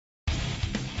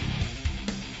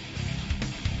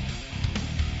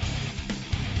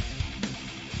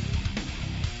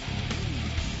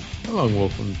Hello and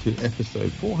welcome to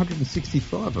episode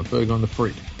 465 of Ferg on the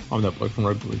Freak. I'm that bloke from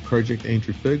Rugby League Project,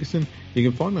 Andrew Ferguson. You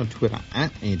can find me on Twitter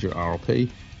at AndrewRLP.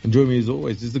 And join me as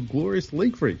always is the glorious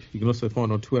League Freak. You can also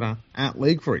find on Twitter at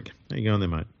League Freak. How you going there,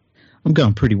 mate? I'm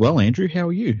going pretty well, Andrew. How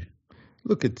are you?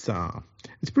 Look, it's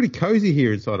pretty cozy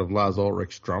here inside of Lars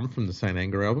Ulrich's drum from the St.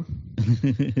 Anger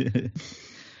album.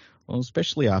 Well,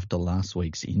 especially after last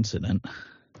week's incident.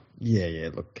 Yeah.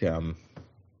 Look,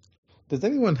 does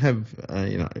anyone have,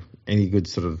 any good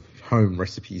sort of home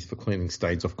recipes for cleaning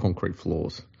stains off concrete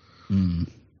floors?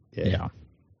 Yeah.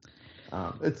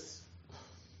 It's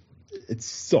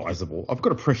sizable. I've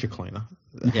got a pressure cleaner.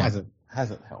 It hasn't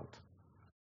helped.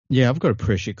 Yeah, I've got a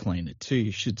pressure cleaner too.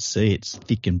 You should see it's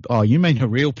thick and... Oh, you mean a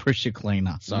real pressure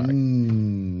cleaner.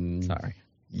 Sorry. Sorry.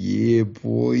 Yeah,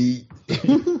 boy.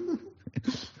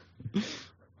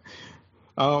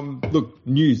 Look,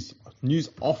 news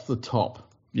off the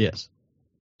top. Yes.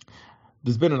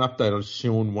 There's been an update on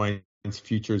Shaun Wane's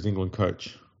future as England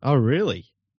coach. Oh, really?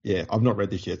 Yeah, I've not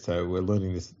read this yet, so we're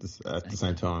learning this at the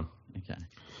same time. Okay.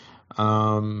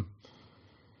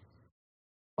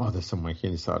 There's some wanky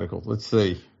in this article. Let's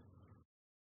see.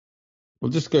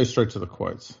 We'll just go straight to the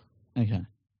quotes. Okay.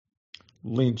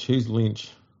 Lynch. Who's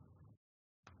Lynch?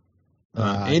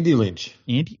 Andy Lynch.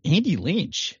 Andy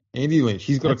Lynch? Andy Lynch.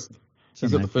 He's got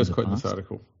the first quote in this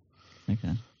article.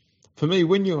 Okay. For me,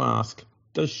 when you ask,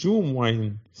 does Shaun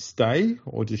Wane stay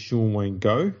or does Shaun Wane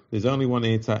go? There's only one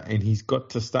answer, and he's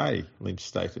got to stay, Lynch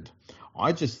stated.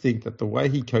 I just think that the way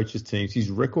he coaches teams, his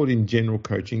record in general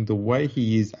coaching, the way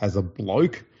he is as a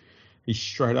bloke, he's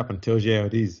straight up and tells you how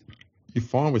it is. You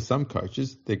find with some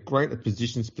coaches, they're great at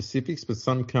position specifics, but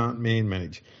some can't man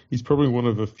manage. He's probably one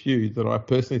of a few that I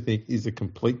personally think is a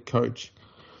complete coach.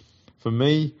 For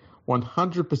me,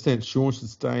 100% Shaun should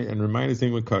stay and remain as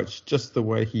England coach just the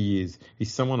way he is.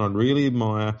 He's someone I really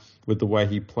admire with the way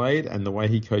he played and the way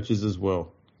he coaches as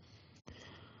well.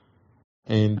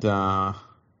 And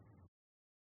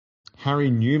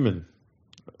Harry Newman,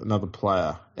 another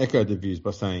player, echoed the views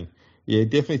by saying, yeah,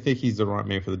 definitely think he's the right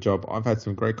man for the job. I've had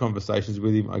some great conversations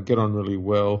with him. I get on really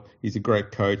well. He's a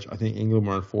great coach. I think England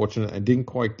were unfortunate and didn't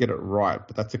quite get it right,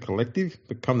 but that's a collective.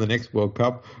 But come the next World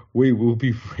Cup, we will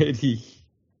be ready.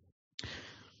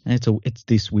 It's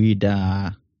this weird...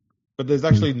 But there's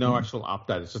actually no actual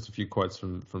update. It's just a few quotes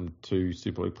from two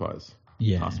Super League players,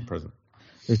 past and present.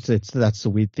 That's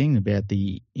the weird thing about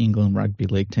the England rugby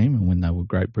league team, and when they were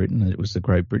Great Britain, it was the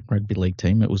Great Britain rugby league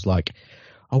team. It was like,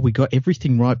 oh, we got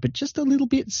everything right, but just a little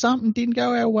bit something didn't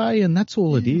go our way, and that's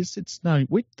all it is.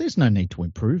 There's no need to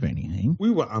improve anything. We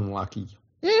were unlucky.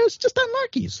 Yeah, it was just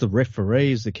unlucky. It's the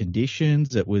referees, the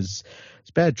conditions. It's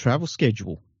bad travel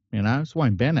schedule. It's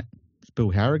Wayne Bennett. It's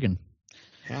Bill Harrigan.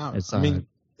 How? It's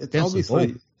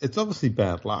obviously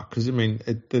bad luck because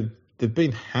they've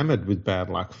been hammered with bad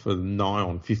luck for nigh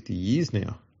on 50 years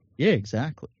now. Yeah,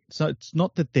 exactly. So it's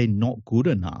not that they're not good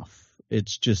enough.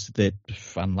 It's just that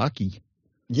unlucky.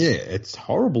 Yeah, it's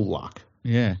horrible luck.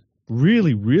 Yeah,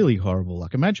 really, really horrible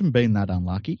luck. Imagine being that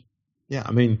unlucky. Yeah,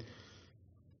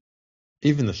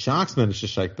 even the Sharks managed to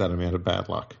shake that amount of bad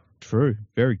luck. True,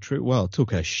 very true. Well, it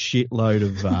took a shitload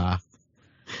of...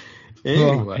 Anyway.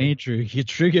 Oh, Andrew, you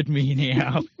triggered me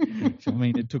now.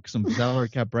 It took some salary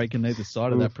cap breaking either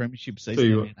side of that premiership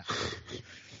season.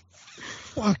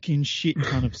 Fucking shit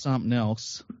ton of something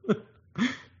else.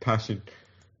 Passion.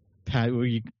 Well,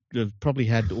 you have probably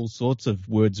had all sorts of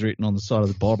words written on the side of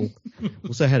the bottle.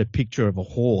 Also had a picture of a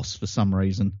horse for some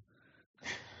reason.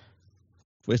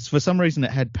 For some reason,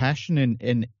 it had passion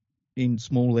and in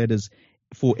small letters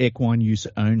for equine use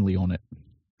only on it.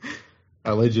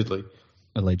 Allegedly,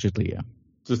 yeah.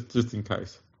 Just in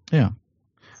case. Yeah.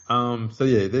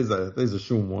 There's a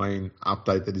Shaun Wane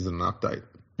update that isn't an update.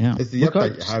 Yeah. It's the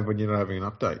update you have when you're not having an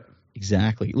update.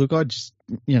 Exactly. Look, I just,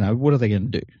 what are they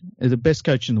going to do? The best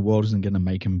coach in the world isn't going to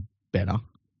make him better,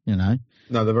 No,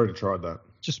 they've already tried that.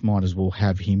 Just might as well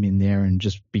have him in there and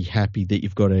just be happy that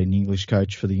you've got an English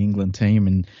coach for the England team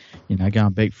and, go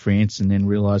and beat France and then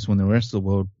realise when the rest of the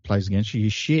world plays against you,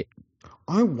 you're shit.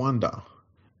 I wonder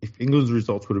if England's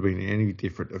results would have been any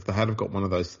different if they had have got one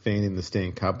of those fan in the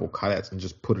stand cardboard cutouts and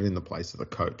just put it in the place of the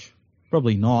coach.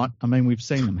 Probably not. we've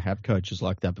seen them have coaches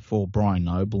like that before, Brian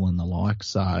Noble and the like,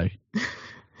 so...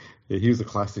 Yeah, he was a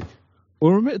classic.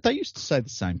 Well, remember, they used to say the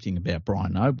same thing about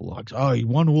Brian Noble, like, oh, he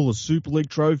won all the Super League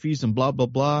trophies and blah, blah,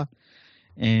 blah.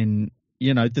 And,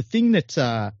 the thing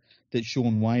that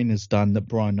Shaun Wane has done that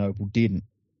Brian Noble didn't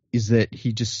is that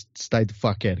he just stayed the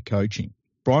fuck out of coaching.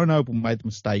 Brian Noble made the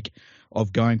mistake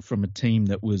of going from a team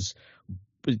that was,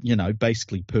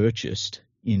 basically purchased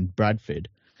in Bradford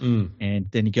And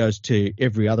then he goes to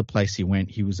every other place he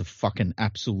went. He was a fucking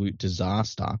absolute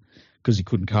disaster because he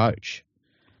couldn't coach.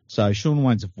 So Sean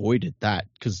Wayne's avoided that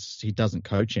because he doesn't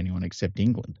coach anyone except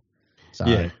England.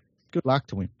 So good luck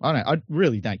to him. I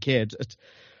really don't care. It's,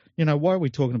 why are we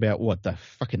talking about the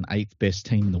fucking 8th best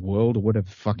team in the world or whatever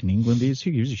fucking England is?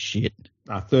 Who gives a shit?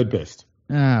 Third best.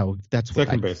 Oh, that's what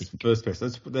second best, think. First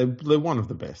best. They're one of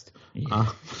the best. Yeah.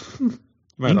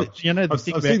 Man, I've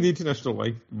seen the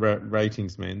international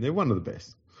ratings, man. They're one of the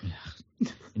best.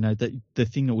 The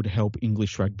thing that would help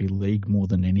English rugby league more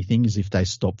than anything is if they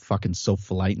stop fucking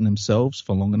self-flagellating themselves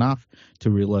for long enough to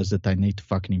realise that they need to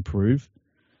fucking improve.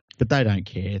 But they don't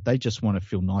care. They just want to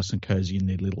feel nice and cozy in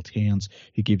their little towns.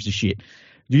 Who gives a shit?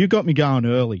 You got me going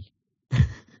early.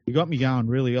 You got me going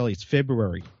really early. It's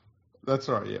February. That's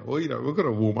right, yeah. Well, we've got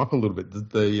to warm up a little bit.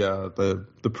 The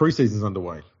pre-season's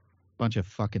underway. Bunch of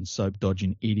fucking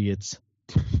soap-dodging idiots.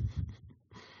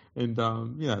 And,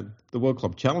 the World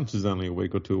Club Challenge is only a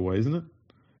week or two away, isn't it?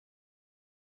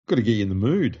 Got to get you in the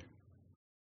mood.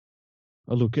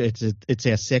 Oh, look, it's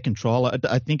our second trial.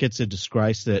 I think it's a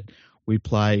disgrace that we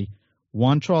play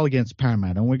one trial against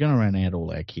Parramatta and we're going to run out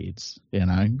all our kids.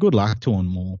 Good luck to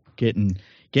them all. Getting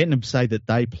them to say that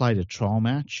they played a trial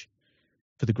match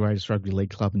for the greatest rugby league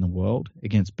club in the world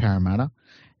against Parramatta,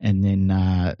 and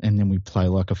then we play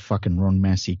like a fucking Ron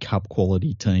Massey Cup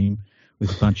quality team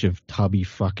with a bunch of tubby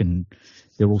fucking.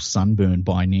 They're all sunburned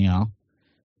by now.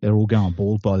 They're all going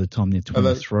bald by the time they're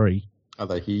 23. Are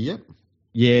they here yet?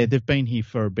 Yeah, they've been here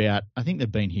for about. I think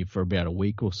they've been here for about a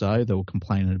week or so. They were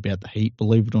complaining about the heat,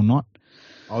 believe it or not.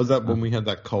 Oh, was that when we had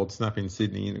that cold snap in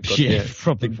Sydney? And it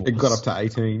got up to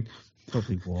 18.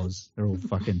 Probably was. They're all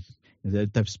fucking.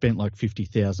 They've spent like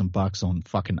 $50,000 on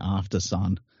fucking After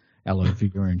Sun, aloe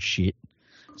vera and shit.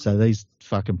 So these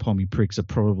fucking pommy pricks are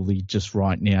probably just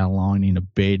right now lying in a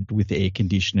bed with air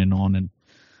conditioning on and,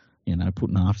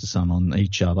 putting After Sun on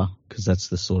each other because that's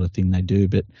the sort of thing they do.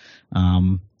 But,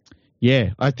 I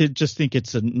just think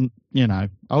it's I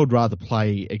would rather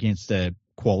play against a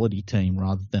quality team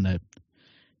rather than a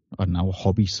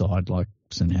hobby side like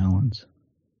St. Helens.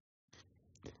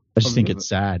 I just think it's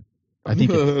sad. I've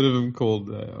never heard of them called,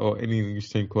 or any English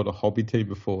team called a hobby team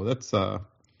before. That's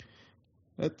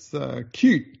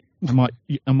cute.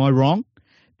 Am I wrong?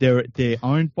 They're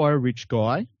owned by a rich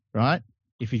guy, right?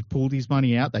 If he pulled his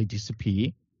money out, they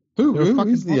disappear. Who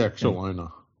is the actual owner?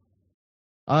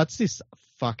 It's this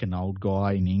fucking old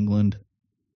guy in England.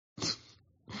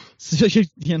 So,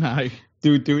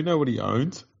 Do we know what he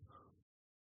owns?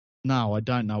 No, I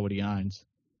don't know what he owns.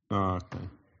 Oh, okay.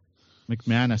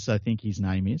 McManus, I think his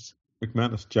name is.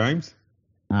 McManus, James?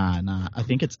 No, I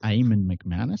think it's Eamon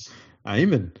McManus.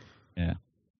 Eamon? Yeah.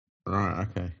 Right,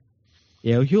 okay.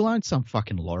 Yeah, he'll own some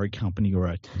fucking lorry company or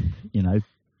a,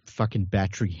 fucking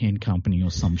battery hen company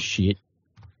or some shit.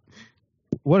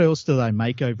 What else do they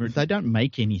make over it? They don't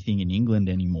make anything in England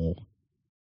anymore.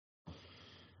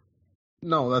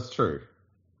 No, that's true.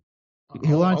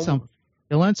 He'll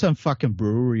own some fucking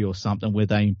brewery or something where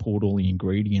they import all the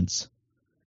ingredients.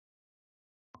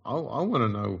 I want to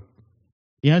know.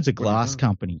 He owns a glass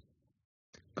company.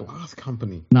 Glass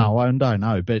company? No, I don't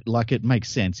know, but it makes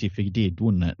sense if he did,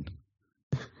 wouldn't it?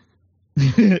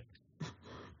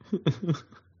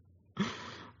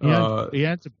 He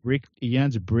owns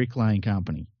a bricklaying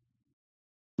company.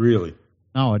 Really?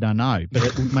 No, I don't know, but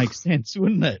it would make sense,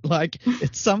 wouldn't it?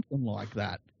 It's something like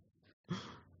that.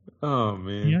 Oh,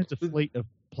 man. He owns a fleet of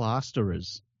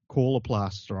plasterers,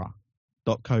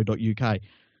 callerplasterer.co.uk.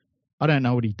 I don't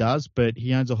know what he does, but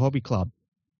he owns a hobby club.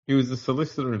 He was a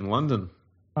solicitor in London.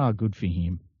 Oh, good for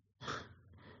him.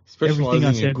 Everything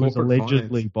I said was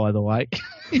allegedly, finance. By the way.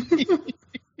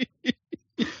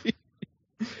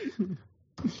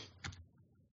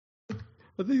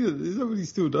 I think is that what he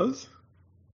still does?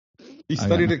 He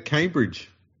studied at Cambridge.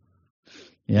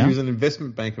 Yeah. He was an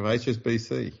investment banker of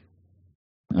HSBC.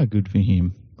 Oh, good for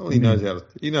him. Well, he knows how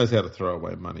to throw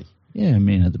away money. Yeah,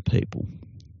 man of the people.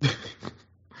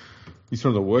 He's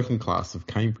from the working class of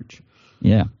Cambridge.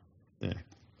 Yeah. Yeah.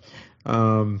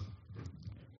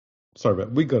 Sorry,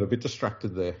 but we got a bit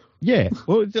distracted there. Yeah.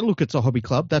 Well, look, it's a hobby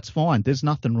club. That's fine. There's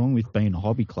nothing wrong with being a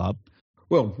hobby club.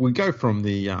 Well, we go from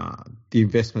the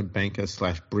investment banker /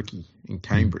 brickie in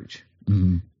Cambridge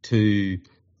to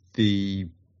the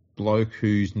bloke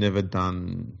who's never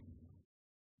done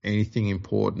anything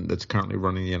important that's currently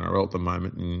running the NRL at the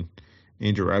moment, in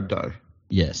Andrew Abdo.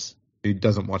 Yes. Who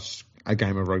doesn't watch a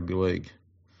game of rugby league.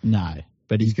 No,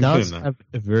 but he does have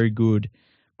a very good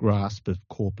grasp of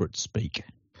corporate speak.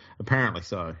 Apparently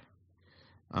so.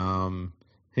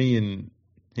 He and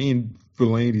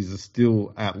Volandis are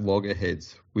still at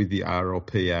loggerheads with the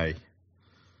RLPA.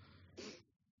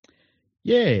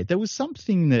 Yeah, there was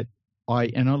something that I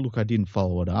didn't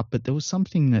follow it up, but there was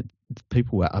something that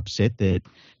people were upset that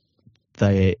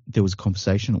there was a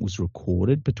conversation that was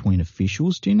recorded between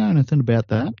officials. Do you know anything about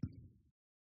that?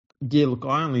 Yeah, look,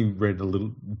 I only read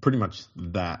pretty much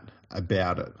that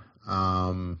about it.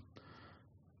 I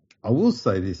will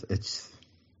say this: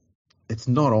 it's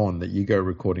not on that you go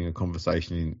recording a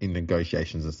conversation in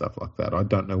negotiations and stuff like that. I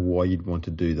don't know why you'd want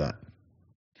to do that.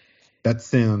 That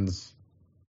sounds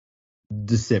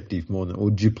deceptive or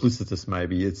duplicitous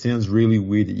maybe. It sounds really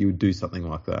weird that you would do something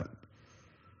like that.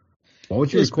 Why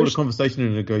would you record a conversation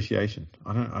in a negotiation?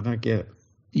 I don't get it.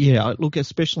 Yeah, look,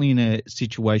 especially in a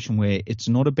situation where it's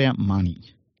not about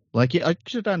money. Like, I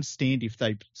should understand if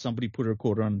somebody put a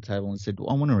recorder on the table and said, well,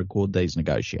 I want to record these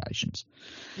negotiations.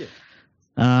 Yeah.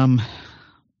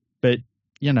 But,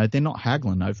 they're not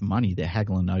haggling over money. They're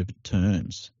haggling over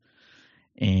terms.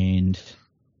 And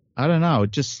I don't know.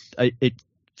 It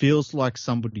feels like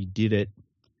somebody did it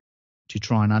to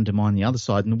try and undermine the other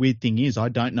side. And the weird thing is, I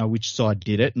don't know which side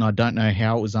did it, and I don't know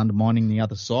how it was undermining the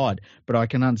other side. But I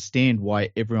can understand why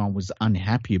everyone was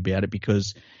unhappy about it,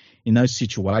 because in those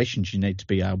situations, you need to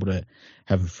be able to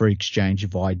have a free exchange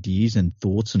of ideas and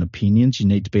thoughts and opinions. You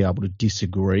need to be able to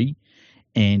disagree.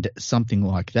 And something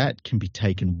like that can be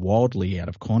taken wildly out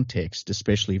of context,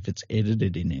 especially if it's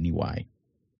edited in any way.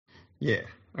 Yeah.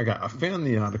 Okay, I found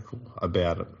the article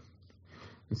about it.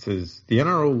 It says, the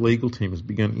NRL legal team has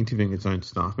begun interviewing its own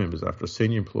staff members after a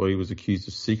senior employee was accused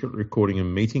of secretly recording a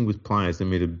meeting with players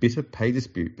amid a bitter pay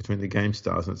dispute between the Game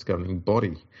Stars and its governing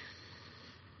body.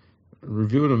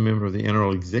 Revealed a member of the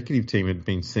NRL executive team had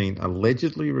been seen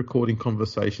allegedly recording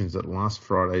conversations at last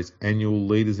Friday's annual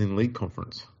Leaders in League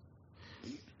conference.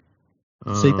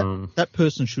 See, that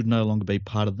person should no longer be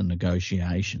part of the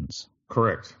negotiations.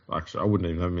 Correct. Actually, I wouldn't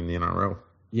even have him in the NRL.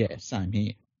 Yeah, same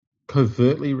here.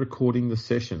 Covertly recording the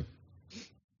session.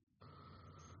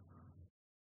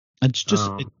 It's just,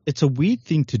 it's a weird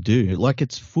thing to do. Like,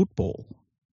 it's football.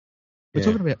 We're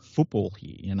talking about football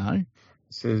here, It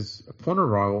says, upon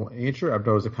arrival, Andrew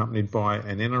Abdo was accompanied by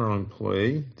an NRL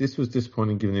employee. This was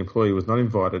disappointing given the employee was not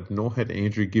invited, nor had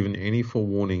Andrew given any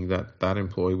forewarning that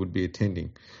employee would be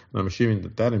attending. And I'm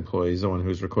assuming that employee is the one who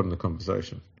was recording the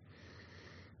conversation.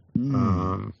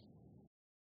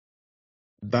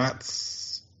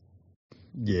 That's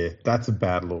a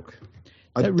bad look.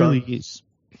 That really is.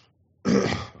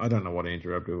 I don't know what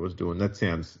Andrew Abdo was doing. That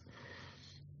sounds,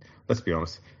 let's be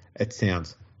honest, it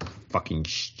sounds fucking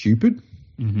stupid.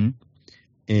 Mm-hmm.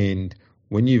 And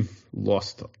when you've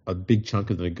lost a big chunk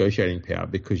of the negotiating power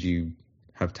because you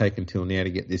have taken till now to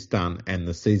get this done and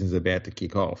the season's about to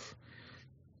kick off,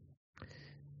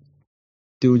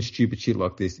 doing stupid shit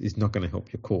like this is not going to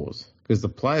help your cause, because the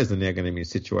players are now going to be in a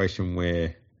situation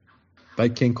where they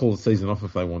can call the season off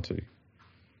if they want to.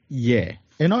 Yeah.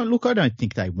 And I don't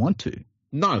think they want to.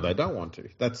 No, they don't want to.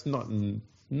 That's not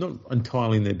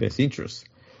entirely in their best interest,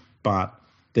 but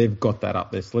they've got that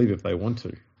up their sleeve if they want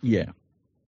to. Yeah.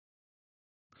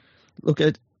 Look,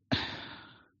 it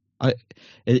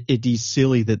is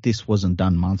silly that this wasn't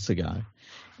done months ago,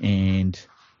 and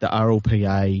the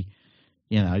RLPA,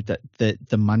 that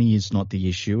the money is not the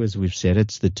issue, as we've said.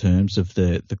 It's the terms of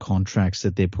the contracts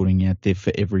that they're putting out there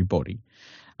for everybody.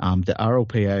 The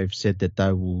RLPA have said that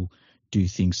they will do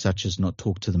things such as not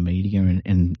talk to the media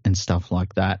and stuff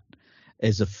like that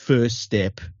as a first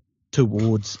step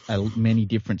towards many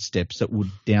different steps that would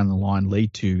down the line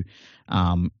lead to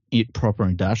proper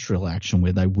industrial action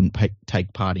where they wouldn't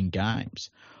take part in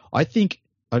games. I think,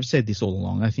 I've said this all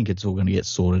along, I think it's all going to get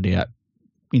sorted out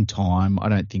in time. I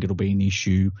don't think it'll be an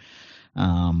issue.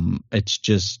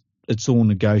 It's all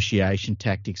negotiation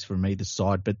tactics from either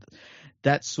side, but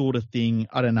that sort of thing,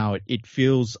 I don't know, it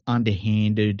feels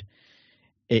underhanded.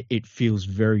 It feels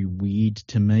very weird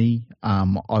to me.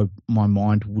 My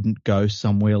mind wouldn't go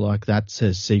somewhere like that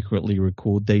to secretly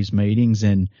record these meetings,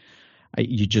 and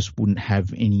you just wouldn't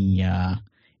have any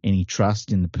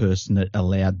trust in the person that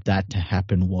allowed that to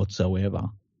happen whatsoever.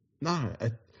 No,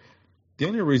 the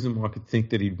only reason why I could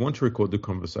think that he'd want to record the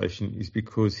conversation is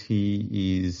because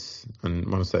he is, and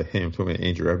when I say he, I'm talking about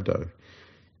Andrew Abdo,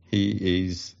 he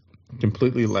is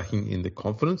completely lacking in the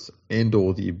confidence and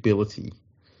or the ability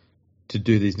to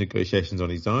do these negotiations on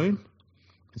his own.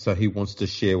 So he wants to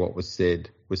share what was said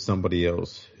with somebody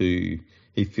else who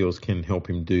he feels can help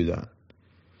him do that.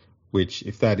 Which,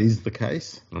 if that is the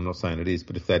case, and I'm not saying it is,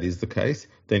 but if that is the case,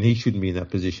 then he shouldn't be in that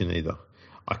position either.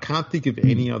 I can't think of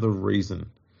any other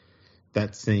reason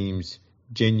that seems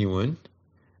genuine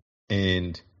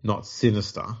and not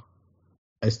sinister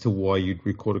as to why you'd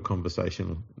record a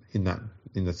conversation in that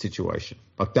in that situation.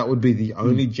 Like, that would be the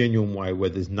only genuine way where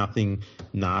there's nothing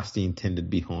nasty intended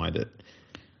behind it.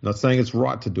 Not saying it's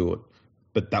right to do it,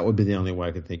 but that would be the only way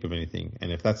I could think of anything.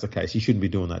 And if that's the case, he shouldn't be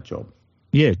doing that job.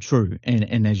 Yeah, true.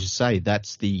 And as you say,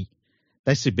 that's the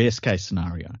best case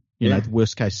scenario. You know, the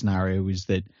worst case scenario is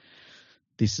that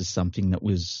this is something that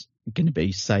was going to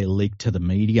be, say, leaked to the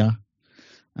media,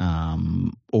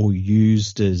 or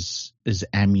used as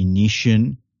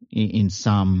ammunition in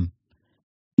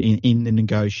the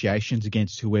negotiations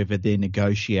against whoever they're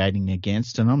negotiating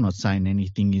against. And I'm not saying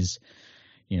anything is,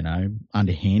 you know,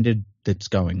 underhanded that's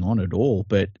going on at all,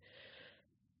 but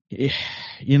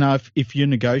you know, if you're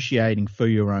negotiating for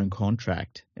your own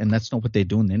contract, and that's not what they're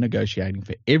doing, they're negotiating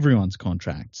for everyone's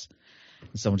contracts.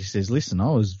 And somebody says, listen,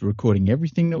 I was recording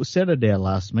everything that was said at our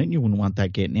last meeting. You wouldn't want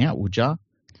that getting out, would you?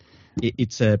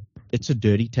 It's a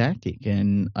dirty tactic.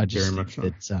 And I just think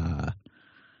it's the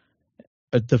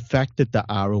fact that the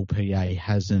RLPA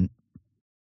hasn't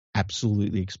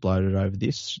absolutely exploded over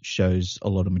this shows a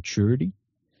lot of maturity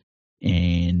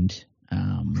and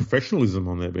professionalism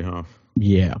on their behalf.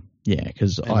 Yeah,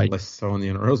 because less so on the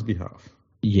NRL's behalf.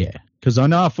 Yeah, because I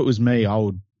know if it was me,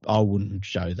 I wouldn't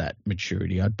show that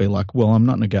maturity. I'd be like, well, I'm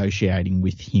not negotiating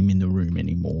with him in the room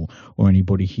anymore, or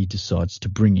anybody he decides to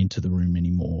bring into the room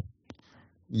anymore.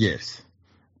 Yes,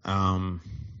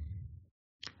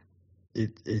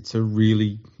 it's a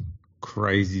really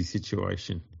crazy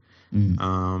situation.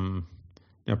 Now,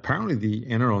 apparently, the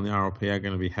NRL and the RLP are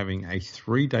going to be having a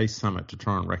 3-day summit to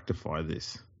try and rectify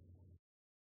this.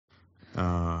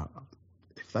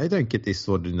 If they don't get this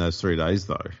sorted in those 3 days,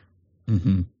 though.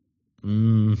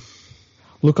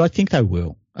 Look, I think they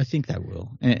will.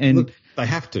 And look, they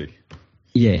have to.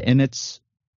 Yeah, and it's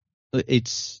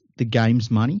the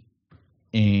game's money,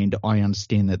 and I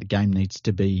understand that the game needs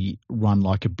to be run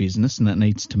like a business, and it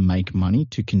needs to make money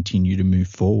to continue to move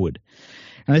forward.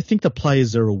 And I think the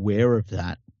players are aware of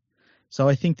that. So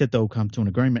I think that they'll come to an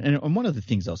agreement. And one of the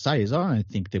things I'll say is I don't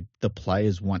think that the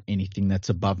players want anything that's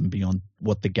above and beyond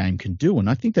what the game can do. And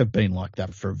I think they've been like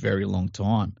that for a very long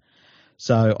time.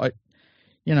 So I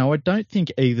don't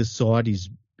think either side is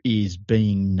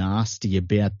being nasty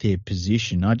about their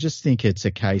position. I just think it's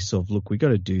a case of, look, we got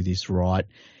to do this right.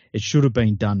 It should have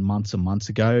been done months and months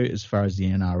ago as far as the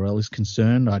NRL is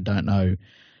concerned. I don't know.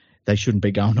 They shouldn't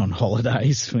be going on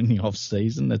holidays in the off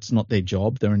season. That's not their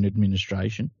job. They're in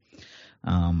administration.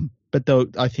 But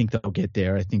I think they'll get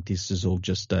there. I think this is all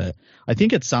just I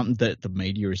think it's something that the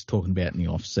media is talking about in the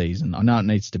off season. I know it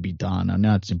needs to be done. I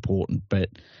know it's important, but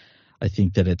I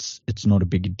think that it's not a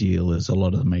big deal as a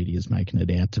lot of the media is making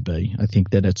it out to be. I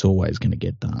think that it's always going to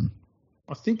get done.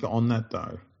 I think on that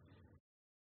though,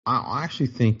 I actually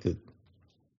think that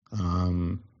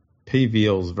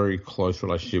PVL's very close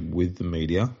relationship with the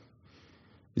media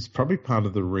is probably part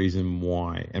of the reason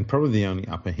why, and probably the only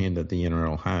upper hand that the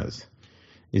NRL has,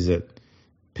 is that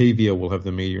PVL will have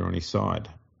the media on his side.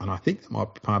 And I think that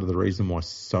might be part of the reason why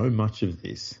so much of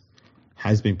this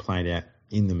has been played out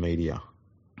in the media,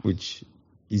 which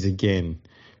is, again,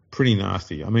 pretty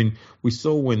nasty. I mean, we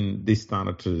saw when this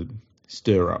started to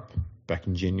stir up back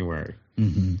in January,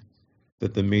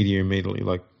 that the media immediately,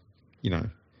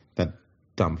 that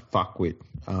dumb fuckwit,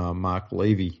 Mark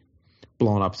Levy,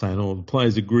 blowing up saying, the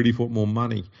players are greedy for more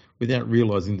money, without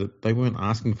realising that they weren't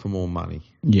asking for more money.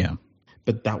 Yeah.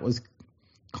 But that was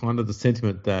kind of the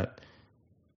sentiment that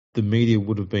the media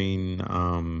would have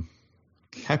been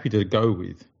happy to go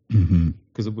with,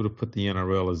 because it would have put the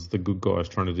NRL as the good guys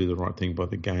trying to do the right thing by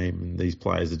the game, and these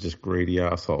players are just greedy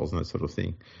assholes and that sort of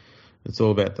thing. It's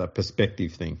all about that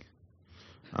perspective thing.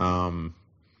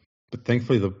 But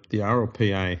thankfully, the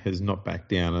RLPA has not backed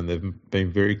down, and they've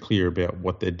been very clear about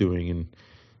what they're doing, and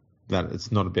that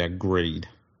it's not about greed.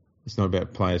 It's not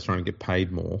about players trying to get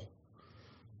paid more.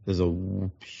 There's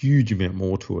a huge amount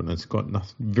more to it, and it's got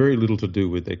very little to do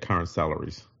with their current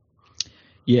salaries.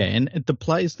 Yeah, and the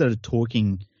players that are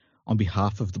talking on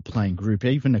behalf of the playing group,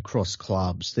 even across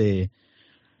clubs, they're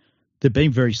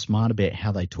being very smart about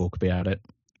how they talk about it.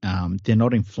 They're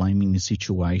not inflaming the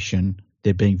situation.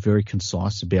 They're being very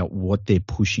concise about what they're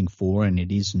pushing for, and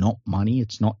it is not money.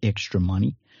 It's not extra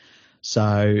money.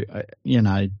 So,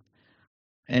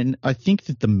 and I think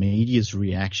that the media's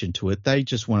reaction to it, they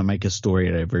just want to make a story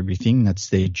out of everything. That's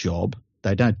their job.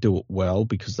 They don't do it well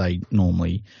because they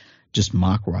normally just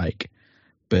muck rake.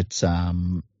 But,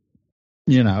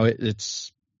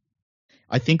 it's –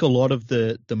 I think a lot of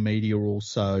the media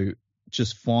also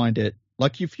just find it –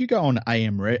 like if you go on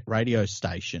AM radio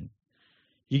station,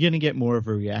 you're going to get more of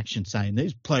a reaction saying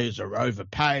these players are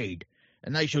overpaid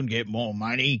and they shouldn't get more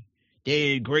money.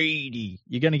 they're greedy.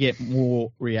 You're going to get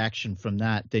more reaction from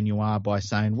that than you are by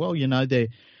saying, well, they're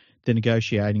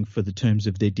negotiating for the terms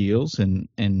of their deals and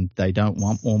they don't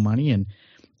want more money. And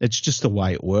it's just the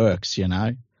way it works,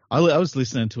 I was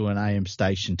listening to an AM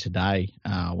station today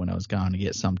when I was going to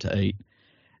get something to eat,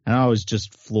 and I was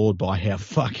just floored by how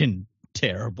fucking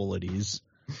terrible it is.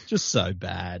 Just so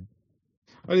bad.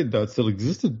 I didn't know it still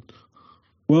existed.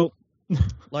 Well,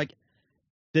 like,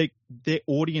 their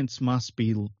audience must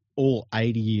be all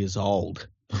 80 years old.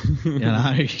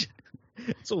 It's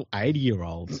all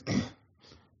 80-year-olds.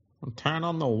 Turn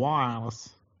on the wireless.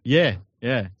 Yeah.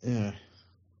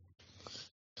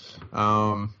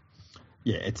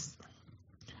 It's.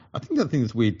 I think the thing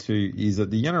that's weird too is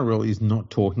that the NRL is not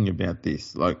talking about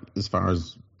this, like as far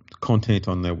as content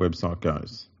on their website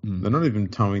goes. They're not even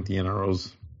towing the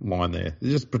NRL's line there.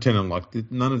 They're just pretending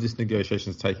like none of this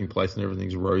negotiation is taking place and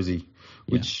everything's rosy,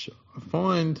 which I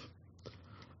find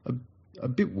a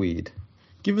bit weird,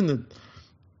 given that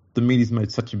the media's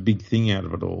made such a big thing out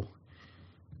of it all.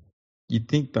 You'd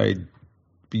think they'd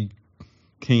be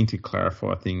keen to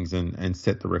clarify things and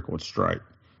set the record straight,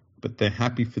 but they're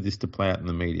happy for this to play out in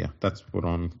the media. That's what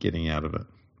I'm getting out of it,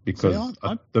 because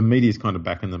the media's kind of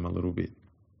backing them a little bit.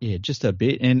 Yeah, just a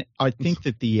bit, and I think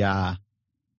that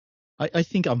I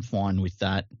think I'm fine with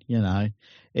that.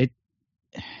 It'd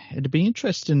be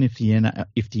interesting if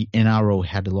the NRL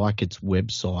had like its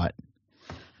website,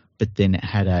 but then it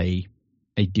had a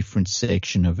different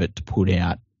section of it to put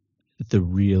out the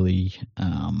really.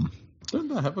 Don't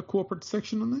they have a corporate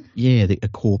section on there? Yeah, a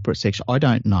corporate section. I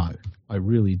don't know. I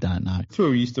really don't know. That's where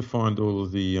we used to find all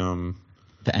of the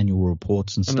annual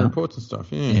reports and stuff.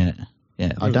 Yeah.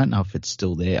 I don't know if it's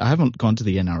still there. I haven't gone to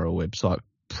the NRL website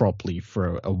properly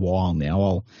for a while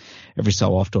now. Every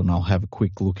so often I'll have a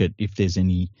quick look at if there's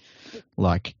any,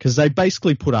 because they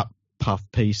basically put up puff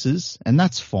pieces, and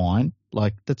that's fine.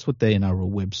 Like, that's what the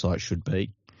NRL website should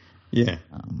be. Yeah.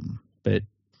 But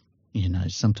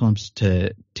sometimes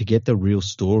to get the real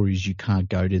stories, you can't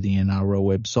go to the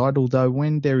NRL website, although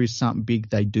when there is something big,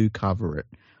 they do cover it,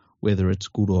 whether it's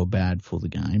good or bad for the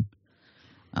game.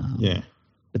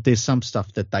 But there's some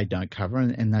stuff that they don't cover,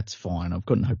 and that's fine. I've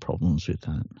got no problems with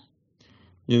that.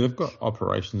 Yeah, they've got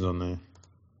operations on there.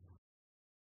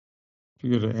 If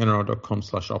you go to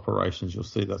nrl.com/operations, you'll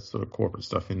see that sort of corporate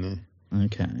stuff in there.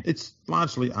 Okay. It's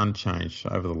largely unchanged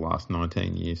over the last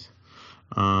 19 years.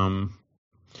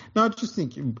 No, I just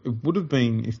think it would have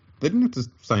been, if they didn't have to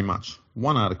say much,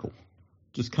 one article,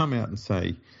 just come out and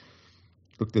say,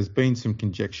 look, there's been some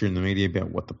conjecture in the media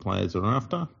about what the players are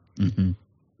after. Mm-hmm.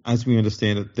 As we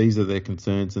understand it, these are their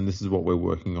concerns and this is what we're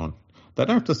working on. They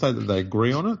don't have to say that they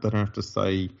agree on it. They don't have to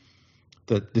say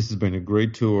that this has been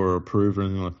agreed to or approved or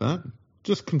anything like that.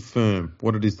 Just confirm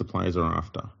what it is the players are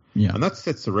after. Yeah. And that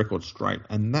sets the record straight.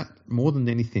 And that, more than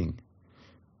anything,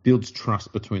 builds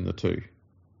trust between the two.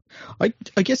 I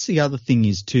guess the other thing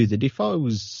is too that if I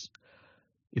was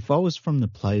from the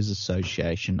Players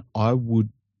Association, I would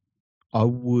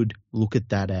look at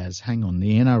that as, hang on,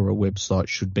 the NRL website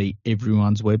should be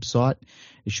everyone's website.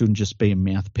 It shouldn't just be a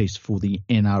mouthpiece for the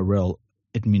NRL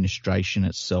administration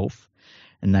itself,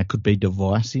 and that could be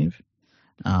divisive.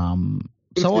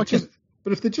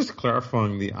 But if they're just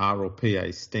clarifying the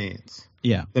RLPA stance,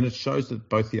 then it shows that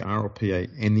both the RLPA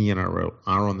and the NRL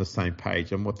are on the same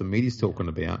page, and what the media's talking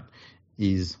about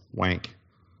is wank.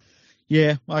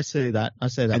 Yeah, I see that.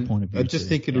 Point of view. I just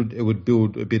think it would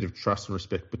build a bit of trust and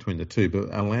respect between the two,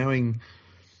 but allowing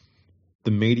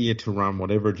the media to run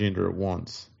whatever agenda it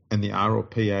wants and the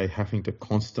RLPA having to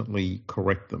constantly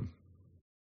correct them,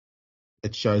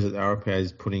 it shows that the RLPA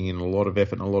is putting in a lot of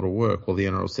effort and a lot of work while the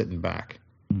NRL is sitting back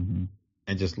and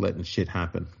just letting shit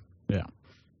happen. Yeah.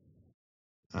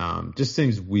 Just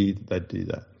seems weird that they do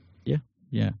that.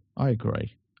 Yeah, I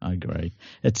agree.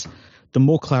 It's the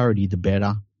more clarity, the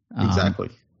better. Exactly.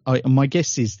 My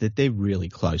guess is that they're really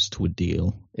close to a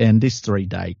deal, and this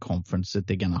 3-day conference that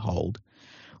they're going to hold,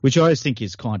 which I always think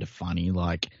is kind of funny.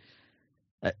 Like,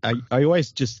 I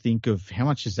always just think of how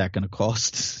much is that going to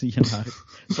cost?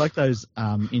 It's like those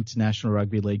international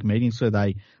rugby league meetings where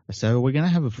they say, "Oh, we're going to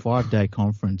have a 5-day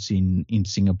conference in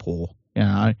Singapore."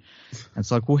 And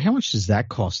it's like, well, how much is that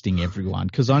costing everyone?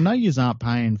 Because I know you aren't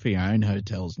paying for your own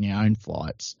hotels and your own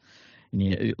flights.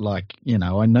 And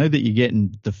I know that you're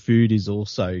getting the food is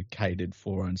also catered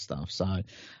for and stuff. So,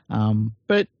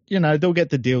 but they'll get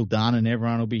the deal done and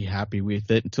everyone will be happy with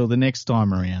it until the next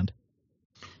time around.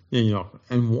 Yeah.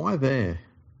 And why there?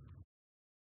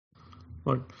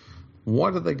 Like,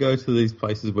 why do they go to these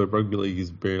places where rugby league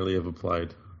is barely ever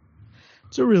played?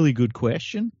 It's a really good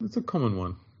question. It's a common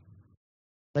one.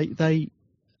 I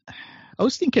I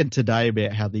was thinking today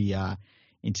about how the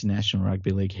International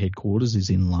Rugby League headquarters is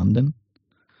in London.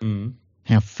 Mm.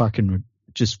 How fucking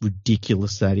just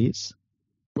ridiculous that is.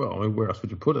 Well, I mean, where else would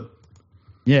you put it?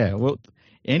 Yeah, well,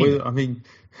 anyway. Well, I mean,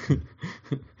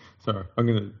 sorry,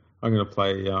 I'm gonna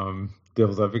play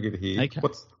devil's advocate here. Okay.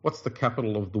 What's the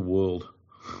capital of the world?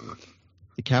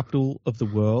 The capital of the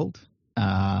world,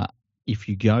 if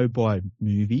you go by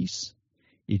movies,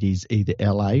 it is either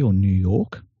LA or New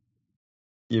York.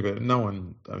 Yeah, but no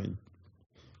one. I mean,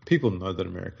 people know that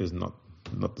America is not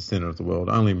the center of the world.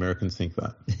 Only Americans think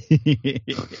that.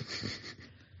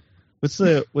 What's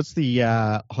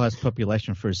the highest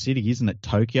population for a city? Isn't it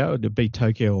Tokyo? It'd be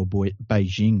Tokyo or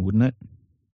Beijing, wouldn't it?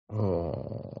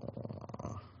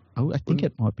 Oh, I think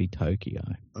it might be Tokyo.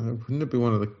 Wouldn't it be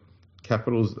one of the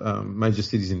capitals, major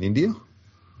cities in India?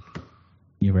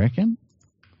 You reckon?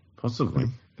 Possibly.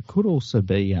 It could also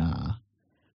be.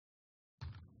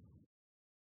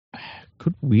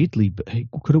 Could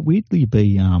it weirdly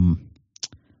be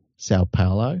Sao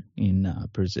Paulo in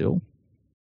Brazil?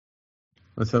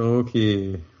 Let's have a look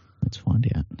here. Let's find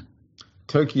out.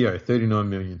 Tokyo, 39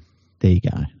 million. There you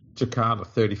go. Jakarta,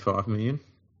 35 million.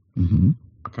 Mm-hmm.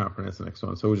 I can't pronounce the next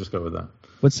one, so we'll just go with that.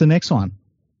 What's the next one?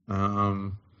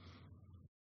 Chongqing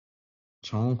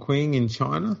in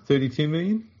China, 32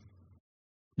 million.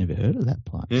 Never heard of that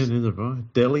place. Yeah, neither have I.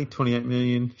 Delhi, 28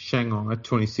 million. Shanghai,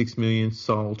 26 million.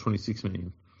 Seoul, 26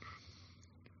 million.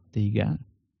 There you go.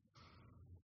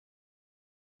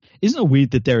 Isn't it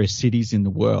weird that there are cities in the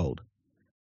world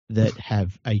that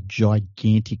have a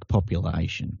gigantic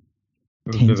population?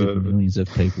 Tens of millions of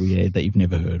people, that you've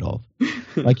never heard of.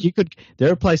 Like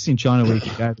there are places in China where you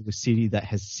can go to a city that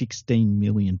has 16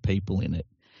 million people in it,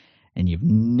 and you've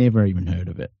never even heard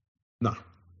of it. No.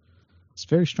 It's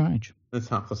very strange. That's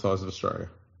half the size of Australia.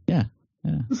 Yeah.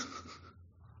 Anyway,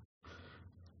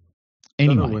 I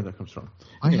don't know where that comes from.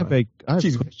 Anyway, I have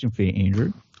a question for you,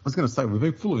 Andrew. I was going to say, we've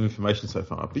been full of information so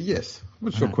far, but yes.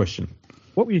 What's your question?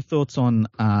 What were your thoughts on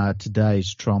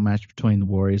today's trial match between the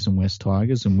Warriors and West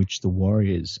Tigers, in which the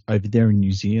Warriors, over there in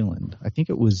New Zealand, I think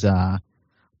it was,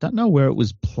 don't know where it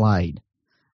was played.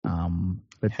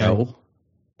 But Hell.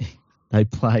 They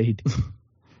played,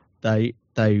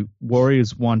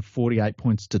 Warriors won 48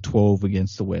 points to 12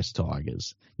 against the West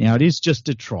Tigers. Now, it is just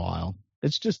a trial.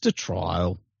 It's just a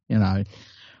trial,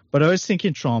 But I was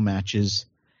thinking trial matches,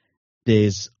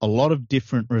 there's a lot of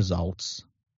different results,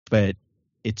 but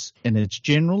it's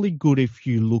generally good if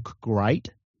you look great,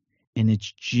 and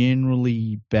it's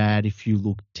generally bad if you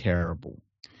look terrible.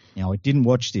 Now, I didn't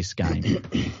watch this game.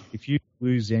 If you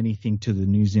lose anything to the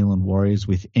New Zealand Warriors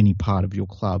with any part of your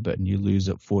club and you lose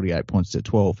at 48 points to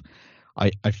 12,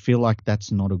 I feel like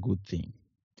that's not a good thing.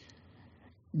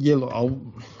 Yeah, look,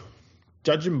 I'll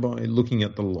judge them by looking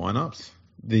at the lineups.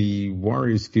 The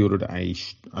Warriors fielded a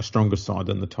stronger side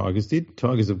than the Tigers did.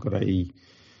 Tigers have got it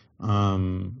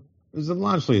was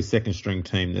largely a second string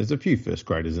team. There's a few first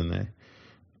graders in there.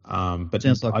 But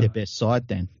sounds like their best side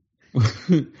then.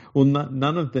 Well,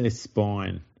 none of their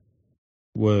spine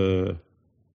were.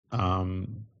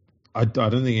 I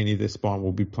don't think any of their spine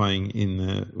will be playing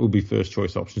will be first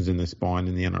choice options in their spine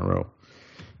in the NRL.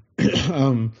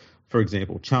 For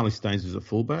example, Charlie Staines was a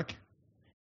fullback.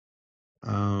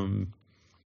 And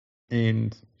he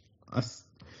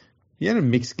had a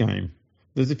mixed game.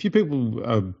 There's a few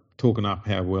people talking up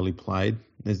how well he played.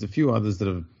 There's a few others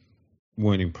that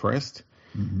weren't impressed.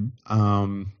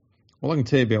 Mm-hmm. All I can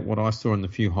tell you about what I saw in the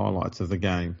few highlights of the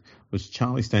game was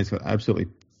Charlie Staines got absolutely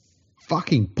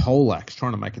fucking poleaxed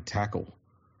trying to make a tackle.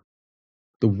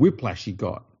 The whiplash he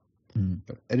got.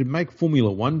 It'd make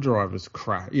Formula One drivers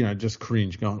just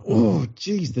cringe, going, "Oh,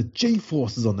 geez, the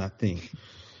G-forces on that thing."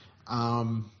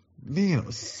 Man, it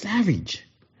was savage.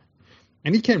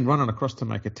 And he came running across to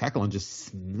make a tackle and just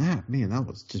snap. Man, that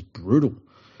was just brutal.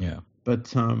 Yeah. But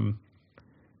so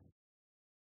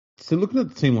looking at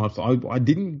the team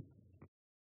lineups,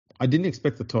 I didn't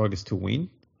expect the Tigers to win.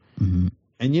 Mm-hmm.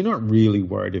 And you're not really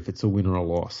worried if it's a win or a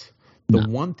loss. The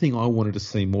one thing I wanted to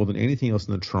see more than anything else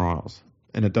in the trials,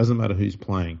 and it doesn't matter who's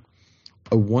playing,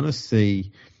 I want to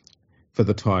see for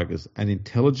the Tigers an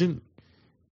intelligent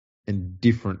and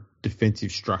different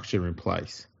defensive structure in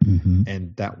place. Mm-hmm.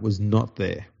 And that was not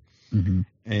there. Mm-hmm.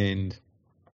 And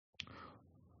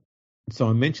so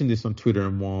I mentioned this on Twitter,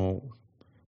 and while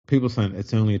people are saying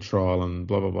it's only a trial and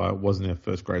blah, blah, blah, it wasn't our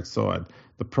first grade side,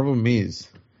 the problem is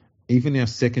even our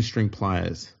second string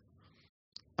players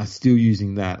are still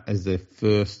using that as their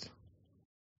first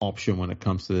option when it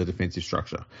comes to the defensive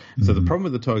structure. Mm-hmm. So the problem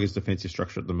with the Tigers' defensive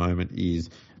structure at the moment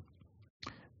is,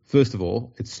 first of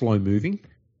all, it's slow moving.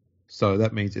 So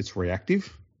that means it's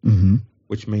reactive. Mm-hmm.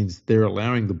 which means they're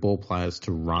allowing the ball players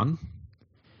to run.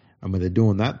 And when they're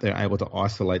doing that, they're able to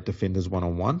isolate defenders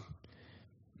one-on-one.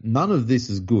 None of this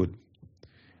is good.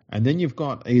 And then you've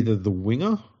got either the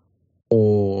winger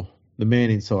or the man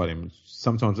inside him.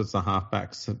 Sometimes it's the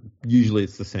halfback. Usually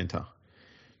it's the centre.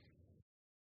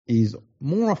 Is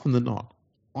more often than not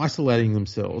isolating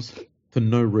themselves for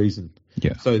no reason.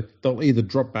 Yeah. So they'll either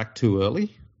drop back too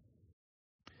early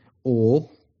or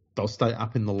they'll stay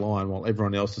up in the line while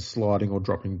everyone else is sliding or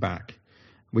dropping back,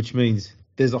 which means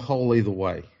there's a hole either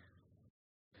way.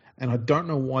 And I don't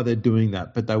know why they're doing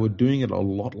that, but they were doing it a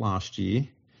lot last year.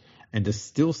 And to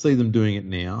still see them doing it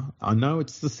now, I know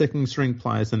it's the second string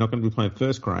players, they're not going to be playing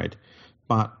first grade,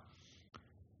 but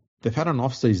they've had an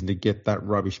off-season to get that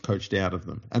rubbish coached out of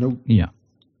them. And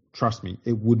trust me,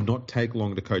 it would not take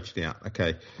long to coach it out.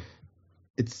 Okay,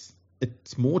 it's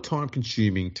more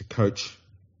time-consuming to coach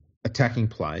attacking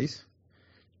plays.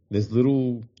 There's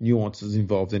little nuances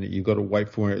involved in it. You've got to wait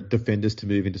for defenders to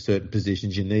move into certain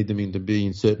positions. You need them to be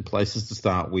in certain places to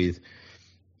start with.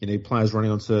 You need players running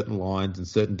on certain lines and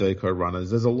certain decoy runners.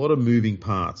 There's a lot of moving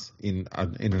parts in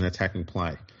an attacking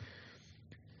play.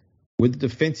 With the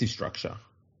defensive structure,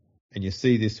 and you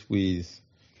see this with,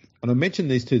 and I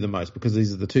mentioned these two the most because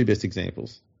these are the two best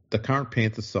examples, the current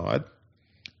Panthers side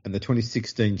and the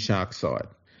 2016 Sharks side.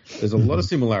 There's a lot of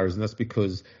similarities, and that's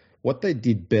because what they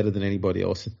did better than anybody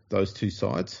else, those two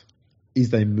sides, is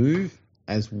they move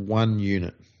as one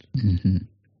unit. Mm-hmm.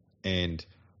 And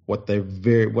what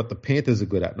the Panthers are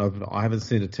good at, and I haven't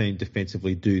seen a team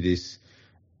defensively do this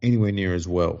anywhere near as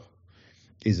well,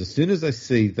 is as soon as they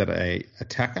see that a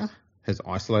attacker has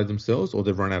isolated themselves or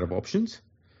they've run out of options,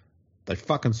 they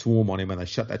fucking swarm on him and they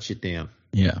shut that shit down.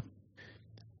 Yeah.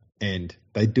 And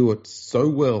they do it so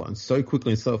well and so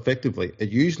quickly and so effectively, it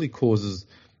usually causes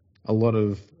a lot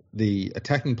of the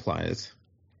attacking players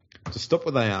to stop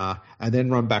where they are and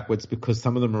then run backwards because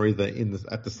some of them are either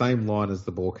at the same line as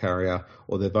the ball carrier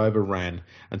or they've overran,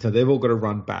 and so they've all got to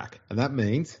run back. And that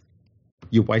means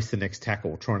you waste the next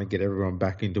tackle trying to get everyone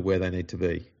back into where they need to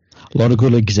be. A lot of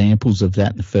good examples of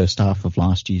that in the first half of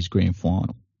last year's grand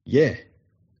final. Yeah.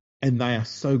 And they are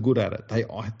so good at it.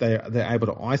 They're able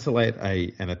to isolate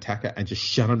an attacker and just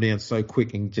shut them down so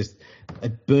quick, and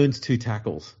it burns two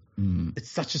tackles. Mm. It's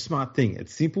such a smart thing.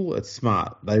 It's simple. It's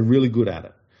smart. They're really good at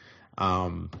it.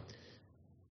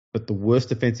 But the worst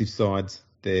defensive sides,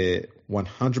 they're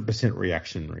 100%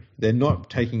 reactionary. They're not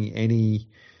taking any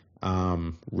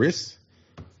risks.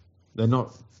 They're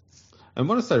not. And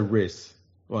when I say risks,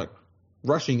 like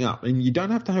rushing up, and you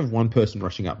don't have to have one person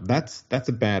rushing up. That's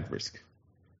a bad risk,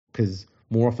 because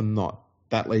more often than not,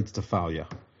 that leads to failure.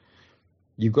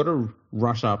 You've got to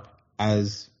rush up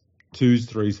as 2s,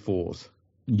 3s, 4s.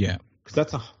 Yeah.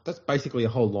 Because that's basically a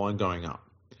whole line going up.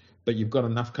 But you've got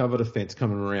enough cover defense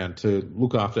coming around to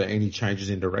look after any changes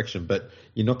in direction. But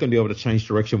you're not going to be able to change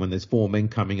direction when there's 4 men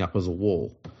coming up as a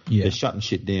wall. Yeah. They're shutting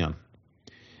shit down.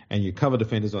 And your cover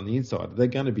defenders on the inside, they're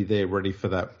going to be there ready for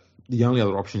that. The only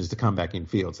other option is to come back in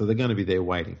field. So they're going to be there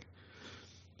waiting.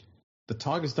 The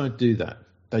Tigers don't do that.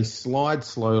 They slide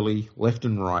slowly left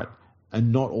and right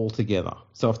and not all together.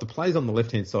 So if the play's on the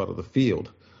left-hand side of the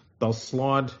field, they'll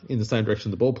slide in the same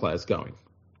direction the ball player's going.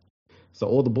 So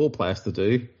all the ball player has to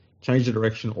do, change the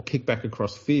direction or kick back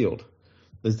across field.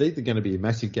 There's either going to be a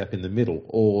massive gap in the middle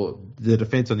or the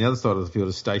defence on the other side of the field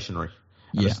is stationary.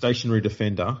 And a stationary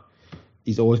defender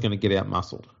is always going to get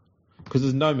out-muscled because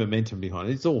there's no momentum behind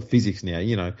it. It's all physics now.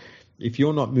 You know, if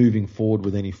you're not moving forward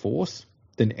with any force,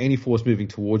 then any force moving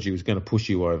towards you is going to push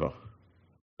you over.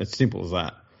 It's simple as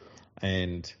that.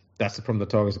 And that's the problem the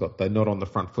Tigers got. They're not on the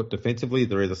front foot defensively.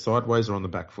 They're either sideways or on the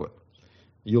back foot.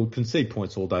 You'll concede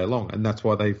points all day long, and that's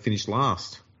why they finished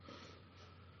last.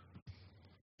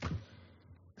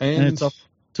 And it's off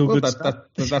to a good start.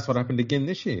 That's what happened again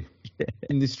this year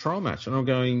in this trial match. And I'm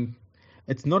going,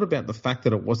 it's not about the fact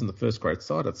that it wasn't the first grade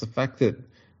side. It's the fact that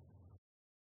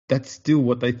that's still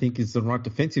what they think is the right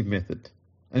defensive method.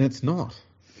 And it's not.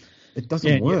 It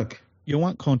doesn't work. You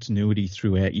want continuity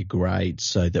throughout your grades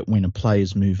so that when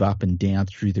players move up and down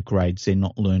through the grades, they're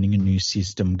not learning a new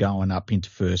system going up into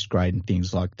first grade and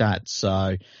things like that.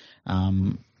 So,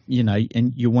 you know,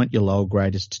 and you want your lower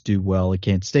graders to do well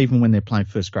against, even when they're playing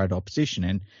first grade opposition.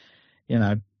 And, you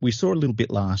know, we saw a little bit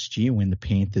last year when the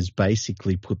Panthers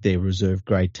basically put their reserve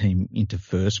grade team into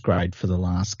first grade for the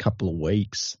last couple of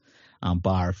weeks,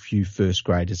 bar a few first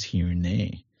graders here and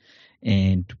there.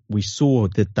 And we saw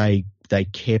that they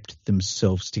kept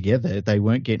themselves together. They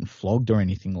weren't getting flogged or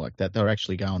anything like that. They were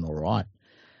actually going all right.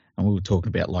 And we were talking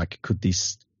about, like, could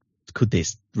this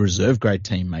reserve grade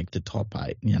team make the top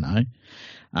 8, you know?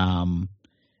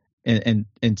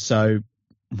 And so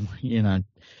you know,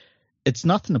 it's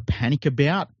nothing to panic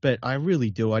about, but I really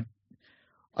do.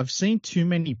 I've seen too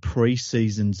many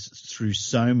pre-seasons through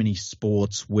so many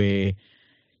sports where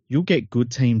you'll get good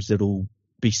teams that'll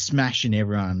be smashing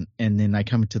everyone, and then they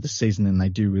come into the season and they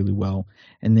do really well.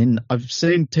 And then I've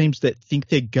seen teams that think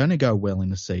they're going to go well in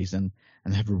the season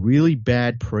and have a really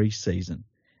bad pre-season.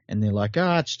 And they're like,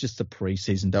 it's just a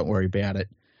pre-season, don't worry about it.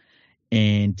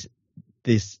 And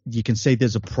you can see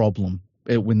there's a problem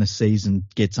when the season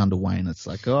gets underway, and it's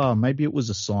like, maybe it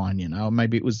was a sign,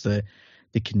 maybe it was the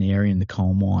canary in the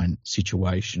coal mine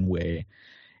situation where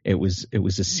it was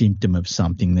a symptom of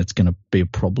something that's going to be a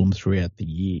problem throughout the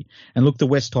year. And look, the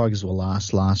West Tigers were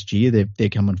last year. They're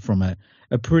coming from a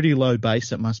pretty low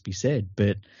base, it must be said.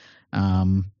 But,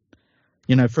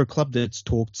 for a club that's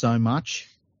talked so much,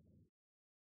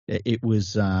 it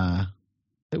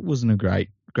wasn't a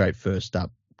great first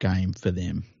up game for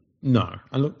them. No.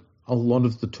 And look, a lot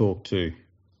of the talk too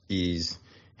is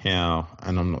how,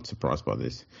 and I'm not surprised by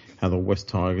this, how the West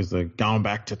Tigers are going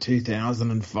back to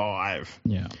 2005.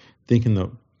 Yeah. Thinking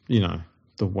that,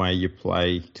 the way you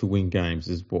play to win games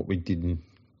is what we did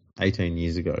 18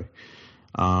 years ago.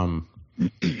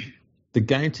 The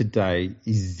game today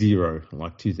is zero,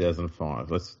 like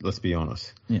 2005. Let's be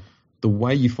honest. Yeah. The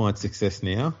way you find success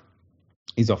now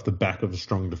is off the back of a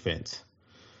strong defence.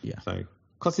 Yeah. So,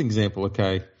 classic example,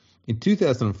 okay, in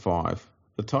 2005,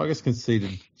 the Tigers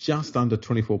conceded just under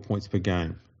 24 points per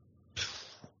game.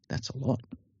 That's a lot.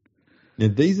 Now,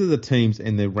 these are the teams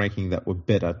and their ranking that were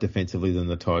better defensively than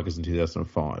the Tigers in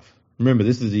 2005. Remember,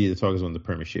 this is the year the Tigers won the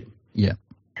premiership. Yeah.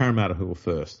 Parramatta, who were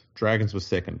first. Dragons were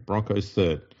second. Broncos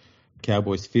third.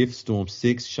 Cowboys fifth. Storm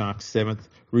sixth. Sharks seventh.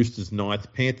 Roosters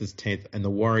ninth. Panthers 10th. And the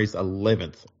Warriors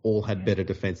 11th all had better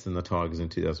defence than the Tigers in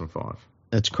 2005.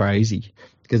 That's crazy.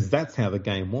 Because that's how the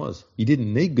game was. You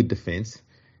didn't need good defence.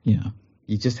 Yeah.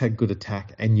 You just had good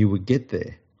attack and you would get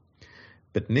there.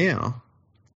 But now,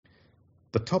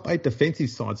 the top 8 defensive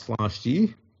sides last year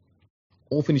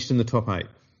all finished in the top 8.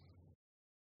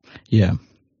 Yeah.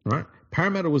 Right?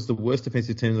 Parramatta was the worst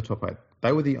defensive team in the top 8.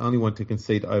 They were the only one to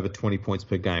concede over 20 points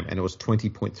per game, and it was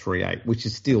 20.38, which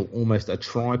is still almost a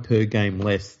try per game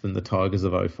less than the Tigers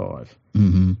of 05.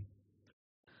 Mm-hmm.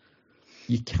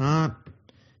 You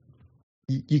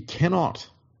cannot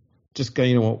just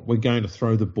go, what, we're going to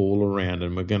throw the ball around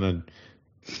and we're going to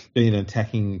be an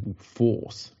attacking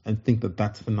force and think that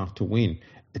that's enough to win.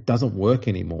 It doesn't work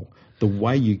anymore. The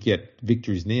way you get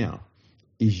victories now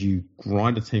is you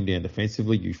grind a team down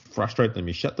defensively, you frustrate them,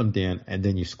 you shut them down, and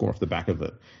then you score off the back of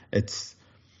it. It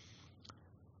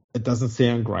doesn't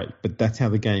sound great, but that's how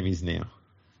the game is now.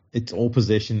 It's all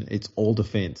possession, it's all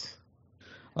defense.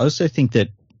 I also think that,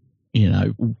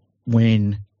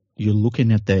 when you're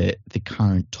looking at the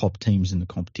current top teams in the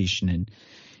competition and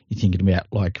you're thinking about,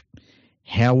 like,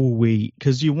 how will we –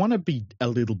 because you want to be a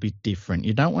little bit different.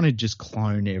 You don't want to just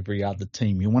clone every other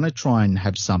team. You want to try and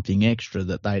have something extra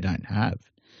that they don't have.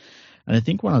 And I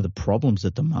think one of the problems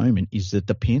at the moment is that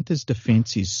the Panthers'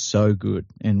 defense is so good,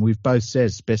 and we've both said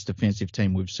it's the best defensive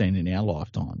team we've seen in our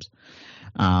lifetimes.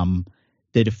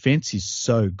 Their defense is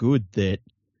so good that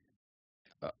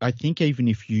I think even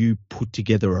if you put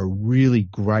together a really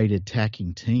great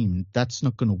attacking team, that's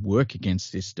not going to work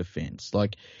against this defense.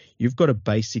 Like, you've got to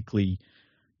basically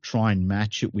try and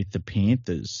match it with the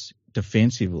Panthers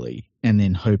defensively and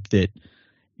then hope that,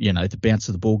 the bounce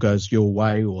of the ball goes your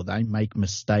way or they make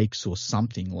mistakes or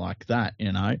something like that,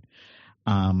 and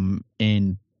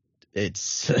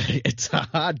it's a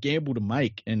hard gamble to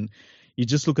make. And you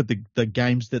just look at the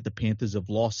games that the Panthers have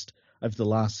lost over the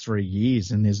last 3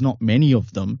 years, and there's not many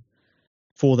of them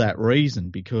for that reason,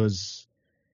 because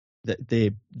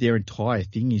their entire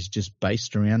thing is just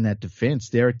based around that defense.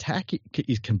 Their attack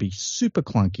can be super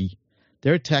clunky.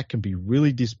 Their attack can be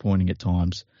really disappointing at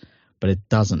times, but it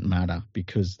doesn't matter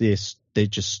because they're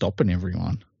just stopping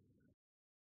everyone.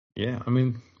 Yeah, I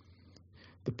mean,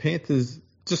 the Panthers,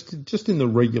 just in the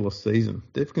regular season,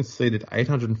 they've conceded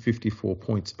 854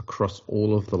 points across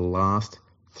all of the last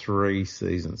 3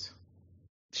 seasons.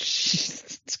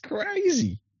 It's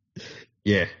crazy.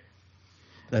 Yeah.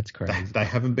 That's crazy. They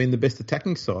haven't been the best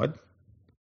attacking side,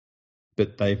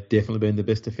 but they've definitely been the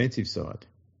best defensive side.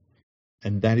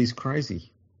 And that is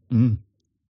crazy. Mm.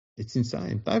 It's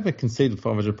insane. They haven't conceded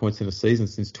 500 points in a season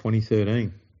since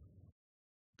 2013.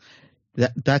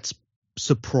 That's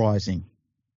surprising,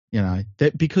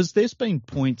 because there's been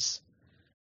points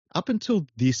up until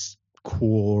this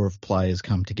core of players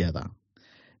come together.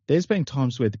 There's been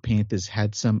times where the Panthers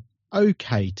had some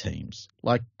okay teams,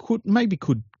 like could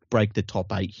break the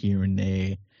top 8 here and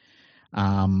there.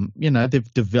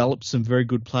 They've developed some very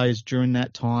good players during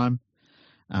that time.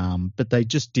 But they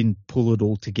just didn't pull it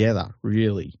all together,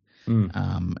 really,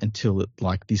 until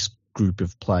this group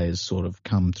of players sort of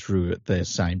come through at the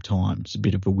same time. It's a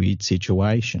bit of a weird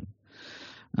situation.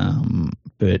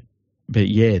 But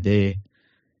yeah, they're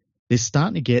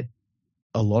starting to get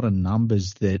a lot of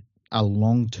numbers that are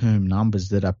long-term numbers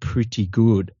that are pretty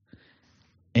good.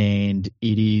 And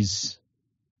it's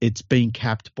been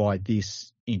capped by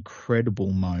this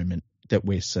incredible moment that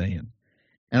we're seeing.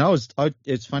 And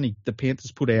it's funny, the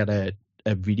Panthers put out a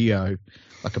video,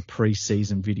 like a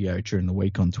pre-season video during the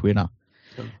week on Twitter.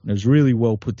 And it was really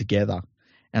well put together.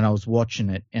 And I was watching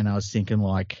it and I was thinking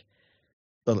like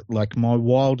my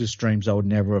wildest dreams, I would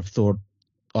never have thought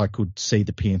I could see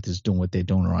the Panthers doing what they're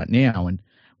doing right now. And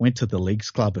went to the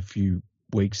Leagues Club a few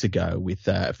weeks ago with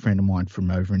a friend of mine from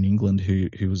over in England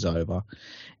who was over,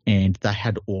 and they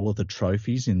had all of the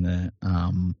trophies in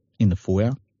the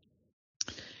foyer.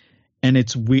 And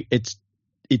it's weird. It's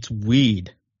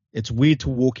weird to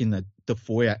walk in the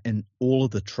foyer and all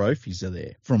of the trophies are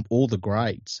there from all the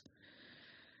grades.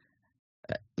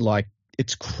 Like,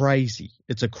 it's crazy.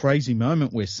 It's a crazy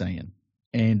moment we're seeing.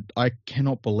 And I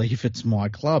cannot believe it's my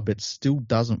club. It still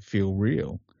doesn't feel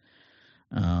real.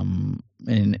 And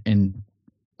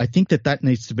I think that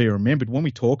needs to be remembered when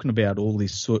we're talking about all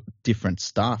this sort of different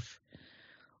stuff.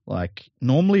 Like,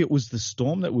 normally it was the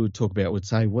Storm that we would talk about, would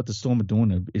say what the Storm are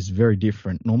doing is very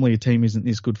different. Normally a team isn't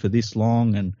this good for this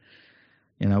long, and,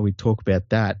 we talk about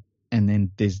that. And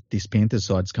then there's this Panthers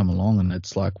side's come along and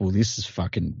it's like, well, this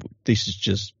is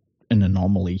just an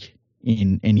anomaly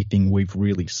in anything we've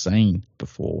really seen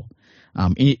before,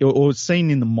 or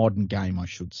seen in the modern game, I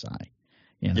should say,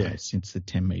 since the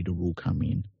 10-meter rule come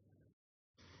in.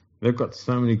 They've got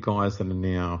so many guys that are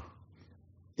now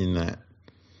in that,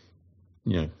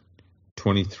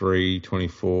 23,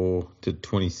 24 to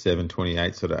 27,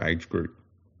 28 sort of age group.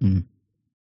 Mm.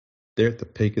 They're at the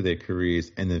peak of their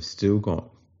careers and they've still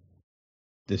got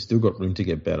room to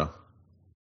get better.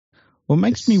 Well, it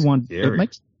makes me wonder.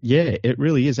 It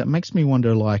really is. It makes me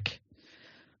wonder, like,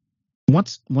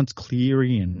 once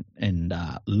Cleary and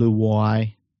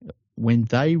Luai, when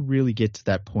they really get to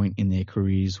that point in their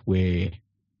careers where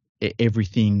they've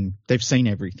seen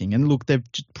everything, and look, they've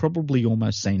probably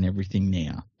almost seen everything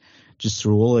now, just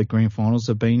through all their grand finals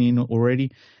they've been in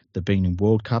already. They've been in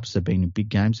World Cups, they've been in big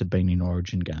games, they've been in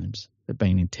Origin games, they've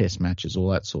been in Test matches,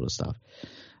 all that sort of stuff.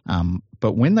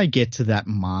 But when they get to that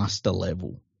master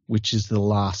level, which is the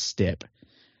last step,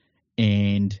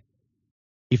 and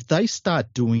if they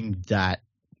start doing that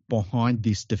behind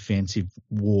this defensive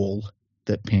wall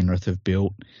that Penrith have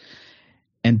built,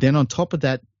 and then on top of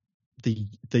that, the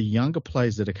younger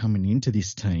players that are coming into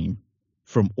this team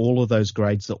from all of those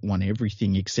grades that won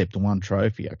everything except one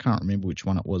trophy. I can't remember which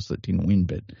one it was that didn't win,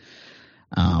 but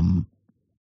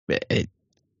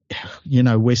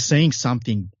we're seeing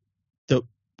something that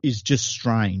is just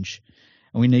strange,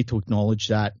 and we need to acknowledge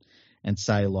that and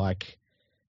say, like,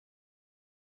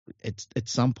 at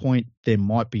some point there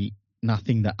might be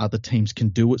nothing that other teams can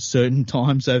do at certain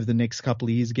times over the next couple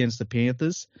of years against the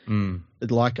Panthers.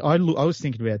 Like, I was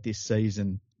thinking about this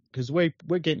season because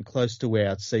we're getting close to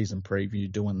our season preview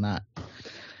doing that,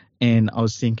 and I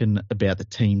was thinking about the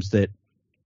teams that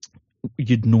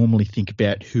you'd normally think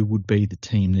about who would be the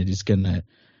team that is going to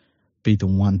be the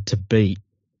one to beat,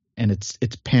 and it's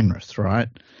Penrith, right?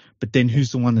 But then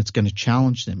who's the one that's going to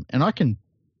challenge them? And I can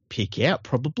pick out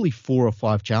probably 4 or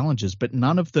 5 challenges, but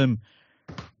none of them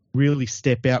really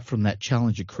step out from that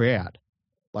challenger crowd.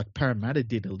 Like Parramatta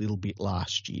did a little bit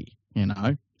last year,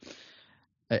 And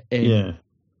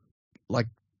like,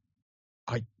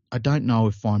 I don't know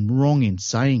if I'm wrong in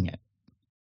saying it.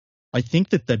 I think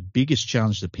that the biggest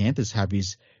challenge the Panthers have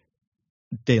is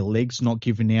their legs not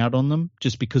giving out on them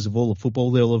just because of all the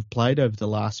football they'll have played over the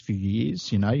last few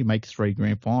years. You make 3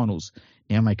 grand finals,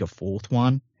 now make a 4th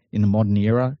one in the modern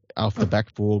era off the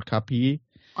back of World Cup year.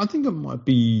 I think it might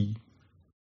be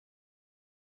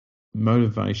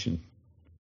motivation.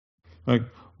 Like,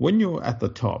 when you're at the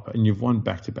top and you've won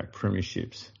back-to-back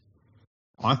premierships,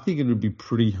 I think it would be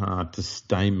pretty hard to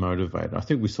stay motivated. I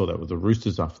think we saw that with the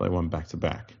Roosters after they won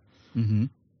back-to-back. Mm-hmm.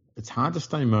 It's hard to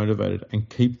stay motivated and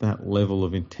keep that level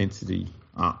of intensity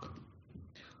up.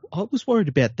 I was worried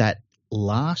about that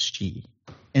last year,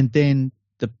 and then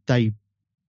they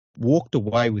walked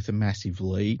away with a massive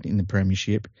lead in the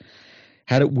premiership,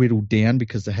 had it whittled down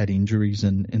because they had injuries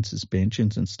and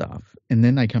suspensions and stuff, and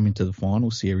then they come into the final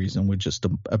series and were just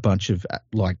a bunch of,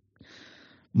 like,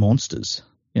 monsters,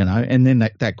 and then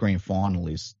that grand final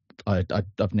is,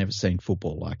 I've never seen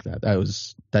football like that.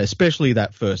 Especially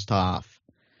that first half.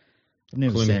 I've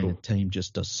never seen a team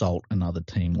just assault another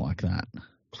team like that.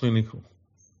 Clinical.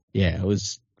 Yeah, it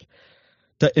was,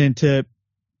 and to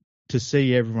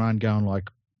see everyone going like,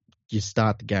 you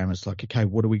start the game, it's like, okay,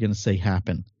 what are we going to see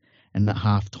happen? And at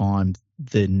halftime,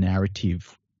 the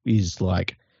narrative is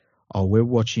like, oh, we're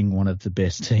watching one of the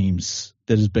best teams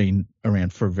that has been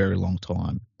around for a very long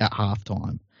time at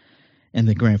halftime, and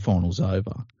the grand final's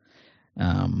over.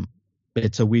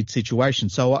 It's a weird situation.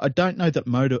 So I don't know that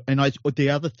the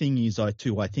other thing is I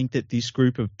think that this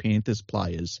group of Panthers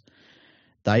players,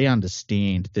 they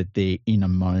understand that they're in a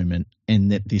moment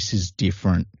and that this is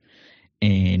different.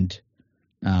 And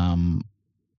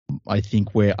I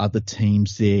think where other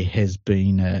teams there has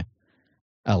been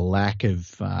a lack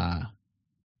of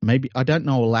maybe, I don't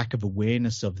know, a lack of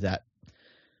awareness of that.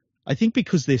 I think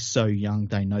because they're so young,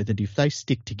 they know that if they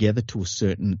stick together to a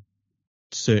certain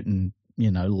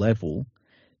level,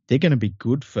 they're going to be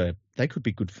they could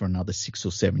be good for another 6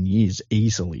 or 7 years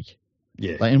easily.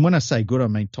 Yeah. And when I say good, I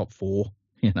mean top 4,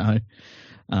 and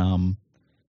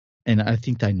I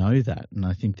think they know that. And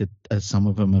I think that some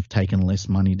of them have taken less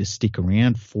money to stick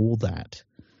around for that.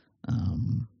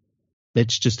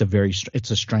 It's just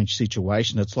it's a strange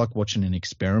situation. It's like watching an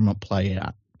experiment play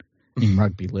out in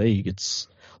rugby league. It's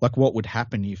like, what would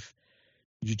happen if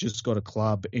you just got a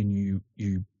club and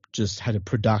you just had a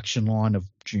production line of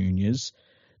juniors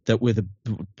that were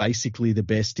basically the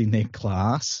best in their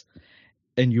class,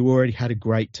 and you already had a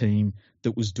great team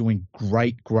that was doing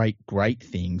great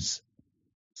things.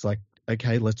 It's like,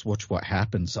 okay, let's watch what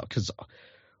happens, because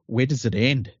where does it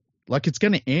end? Like, it's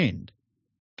going to end.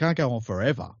 Can't go on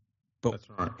forever. But that's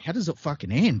right. How does it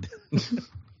fucking end?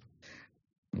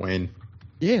 When?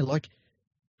 Yeah, like,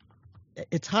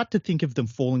 it's hard to think of them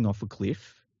falling off a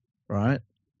cliff, right?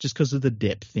 Just because of the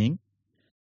depth thing.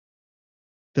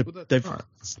 They've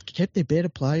kept their better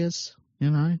players, I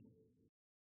don't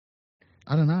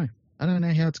know. I don't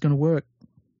know how it's going to work.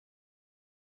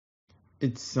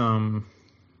 It's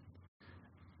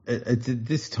at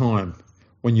this time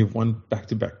when you've won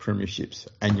back-to-back premierships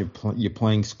and you're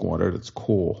playing squad at its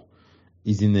core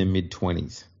is in their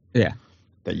mid-20s. Yeah.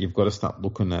 That you've got to start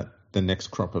looking at the next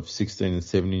crop of 16 and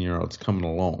 17-year-olds coming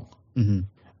along and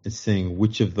seeing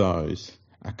which of those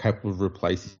are capable of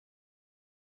replacing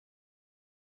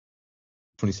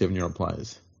 27-year-old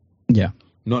players. Yeah.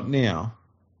 Not now,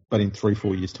 but in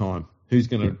 3-4 years' time. Who's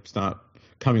going to start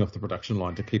coming off the production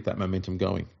line to keep that momentum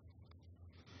going?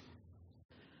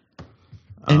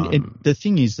 And the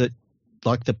thing is that,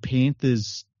 like, the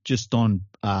Panthers, just on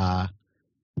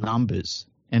numbers,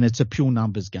 and it's a pure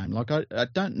numbers game. Like, I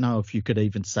don't know if you could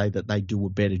even say that they do a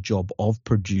better job of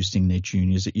producing their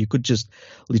juniors. You could just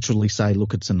literally say,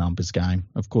 look, it's a numbers game.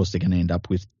 Of course, they're going to end up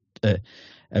with a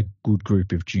good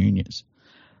group of juniors.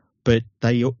 But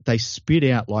they spit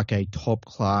out like a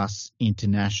top-class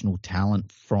international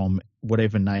talent from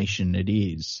whatever nation it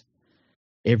is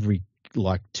every,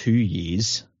 2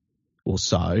 years or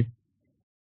so.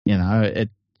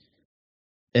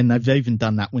 And they've even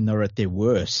done that when they're at their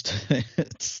worst.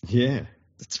 It's insane.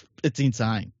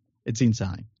 It's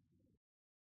insane.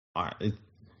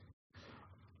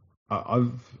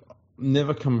 I've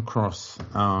never come across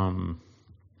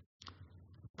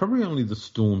probably only the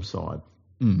Storm side,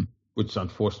 which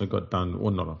unfortunately got done,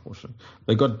 or not unfortunately,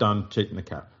 they got done cheating the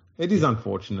cap. It is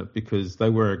unfortunate because they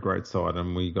were a great side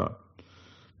and we got,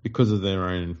 because of their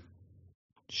own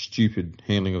stupid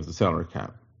handling of the salary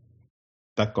cap,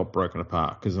 that got broken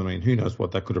apart. Because, I mean, who knows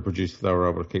what that could have produced if they were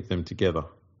able to keep them together.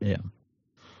 Yeah.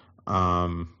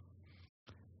 That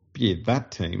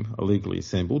team, illegally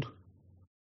assembled,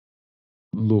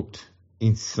 looked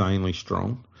insanely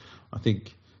strong. I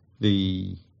think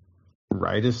the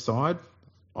Raiders side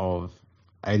of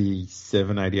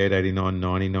 87, 88, 89,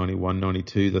 90, 91,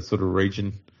 92, that sort of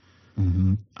region.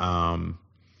 Again,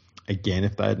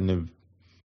 if they hadn't have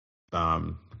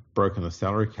broken the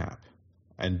salary cap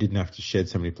and didn't have to shed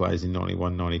so many players in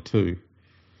 91, 92,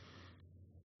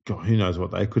 God, who knows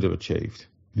what they could have achieved.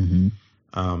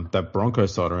 That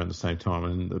Broncos side around the same time,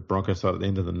 and the Broncos side at the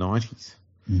end of the 90s.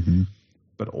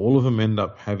 But all of them end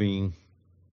up having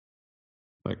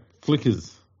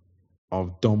flickers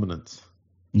of dominance.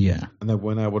 Yeah. And they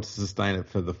weren't able to sustain it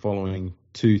for the following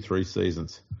 2-3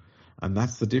 seasons. And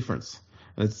that's the difference.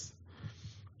 And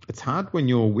it's hard when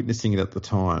you're witnessing it at the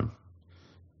time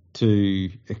to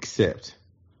accept,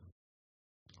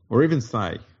 or even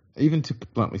to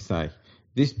bluntly say,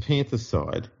 this Panthers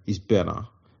side is better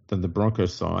than the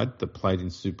Broncos side that played in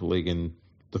Super League in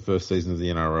the first season of the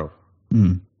NRL.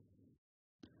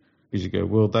 Because you go,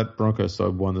 well, that Broncos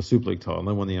side won the Super League title and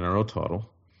they won the NRL title,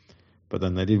 but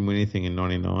then they didn't win anything in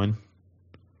 99.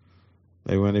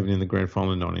 They weren't even in the grand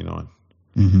final in 99.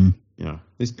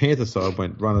 This Panthers side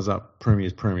went runners-up,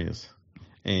 premiers.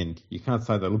 And you can't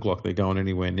say they look like they're going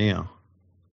anywhere now.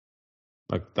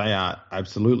 Like, they are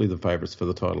absolutely the favourites for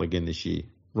the title again this year,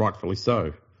 rightfully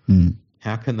so.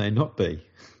 How can they not be?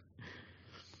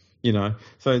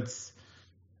 So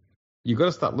you've got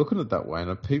to start looking at it that way.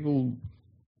 And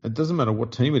it doesn't matter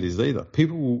what team it is either.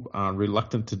 People are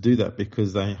reluctant to do that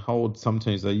because they hold some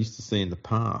teams they used to see in the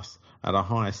past at a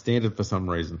higher standard for some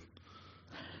reason.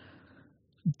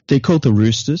 They're called the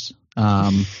Roosters.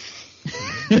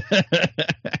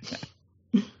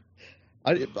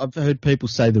 I've heard people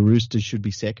say the Roosters should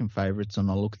be second favourites, and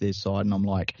I look at their side and I'm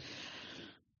like,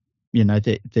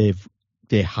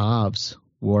 their halves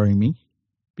worry me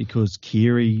because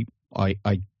Keary,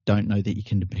 I don't know that you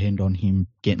can depend on him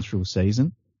getting through a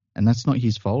season, and that's not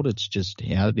his fault. It's just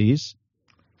how it is.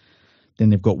 Then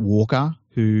they've got Walker,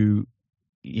 who,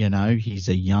 he's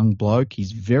a young bloke.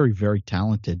 He's very, very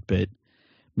talented, but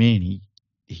man,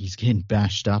 he's getting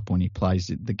bashed up when he plays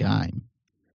the game.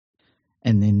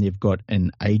 And then they've got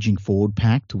an aging forward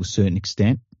pack to a certain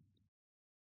extent.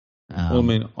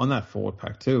 On that forward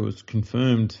pack too, it was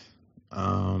confirmed.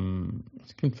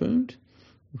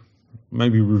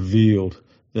 Maybe revealed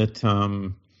that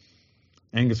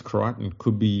Angus Crichton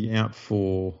could be out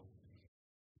for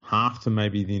half to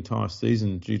maybe the entire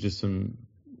season due to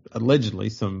allegedly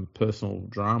some personal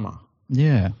drama.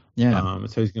 Yeah.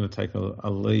 So he's going to take a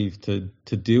leave to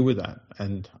deal with that,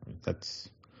 and that's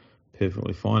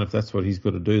perfectly fine. If that's what he's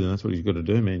got to do, then that's what he's got to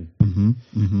do, man.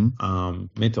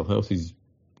 Mental health is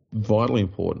vitally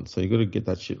important, so you've got to get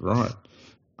that shit right.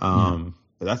 But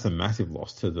that's a massive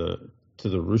loss to the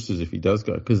Roosters if he does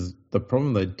go, because the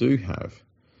problem they do have,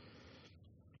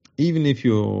 even if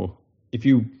you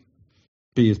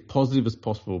be as positive as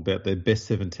possible about their best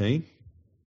 17,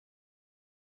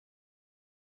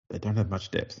 they don't have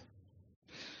much depth.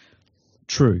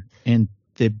 True, and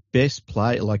their best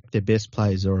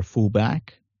players are a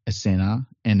fullback, a centre,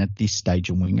 and at this stage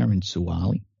a winger in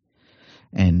Suwali.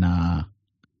 And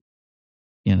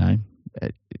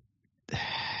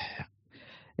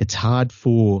it's hard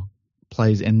for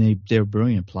players, and they're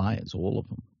brilliant players, all of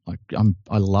them. Like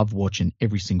I love watching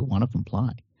every single one of them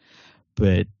play,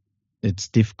 but it's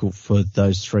difficult for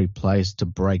those three players to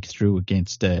break through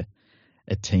against a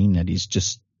team that is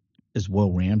just as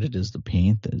well rounded as the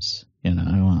Panthers.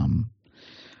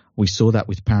 We saw that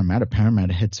with Parramatta.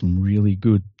 Parramatta had some really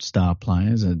good star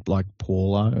players like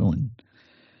Paulo,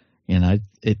 and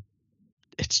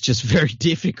it's just very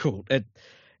difficult.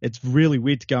 It's really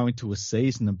weird to go into a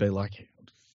season and be like,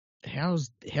 how's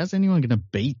anyone going to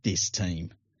beat this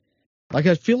team? Like,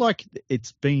 I feel like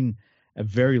it's been a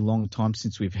very long time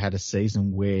since we've had a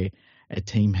season where a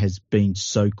team has been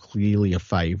so clearly a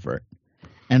favourite.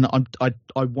 And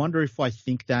I wonder if I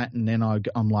think that, and then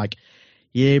I'm like,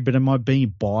 yeah, but am I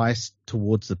being biased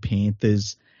towards the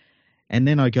Panthers? And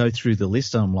then I go through the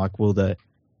list and I'm like, well, the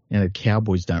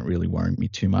Cowboys don't really worry me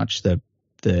too much. The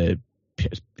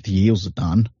Eels are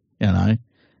done,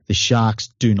 The Sharks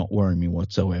do not worry me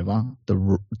whatsoever.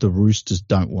 The Roosters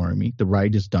don't worry me. The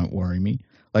Raiders don't worry me.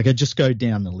 Like, I just go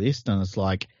down the list and it's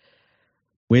like,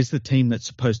 where's the team that's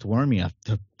supposed to worry me?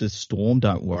 The Storm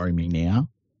don't worry me now.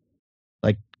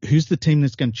 Like, who's the team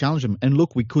that's going to challenge them? And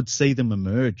look, we could see them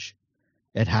emerge.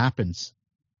 It happens,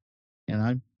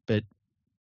 but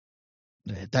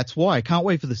that's why I can't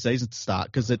wait for the season to start,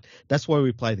 because that's why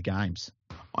we play the games.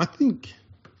 I think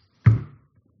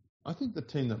the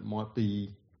team that might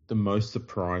be the most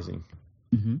surprising,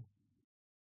 I'm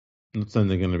not saying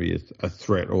they're going to be a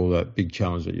threat or that big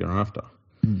challenge that you're after.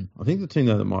 I think the team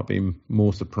that might be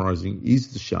more surprising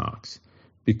is the Sharks,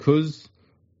 because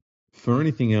for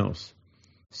anything else,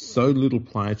 so little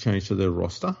player change to their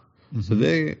roster. So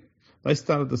they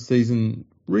started the season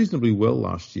reasonably well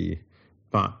last year,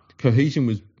 but cohesion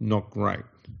was not great.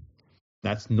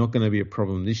 That's not going to be a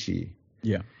problem this year.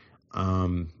 Yeah.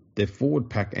 Their forward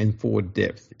pack and forward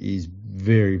depth is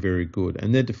very, very good.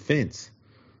 And their defence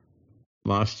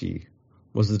last year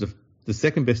was the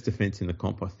second best defence in the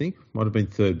comp, I think. Might have been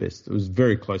third best. It was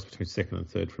very close between second and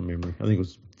third from memory. I think it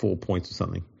was 4 points or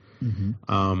something.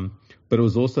 But it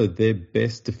was also their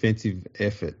best defensive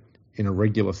effort in a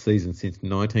regular season since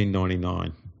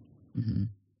 1999.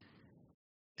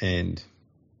 And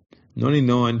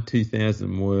 99,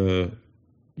 2000 were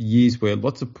years where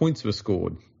lots of points were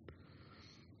scored.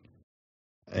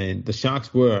 And the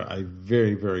Sharks were a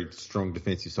very, very strong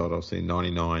defensive side, obviously, in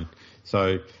 99.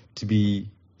 So to be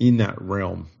in that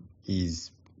realm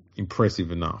is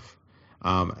impressive enough.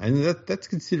 And that's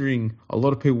considering a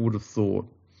lot of people would have thought,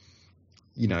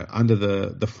 under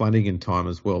the Flanagan time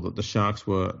as well, that the Sharks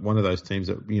were one of those teams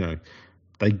that,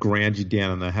 they ground you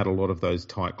down and they had a lot of those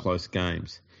tight, close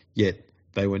games. Yet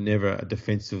they were never a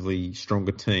defensively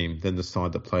stronger team than the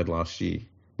side that played last year,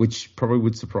 which probably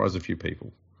would surprise a few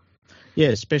people. Yeah,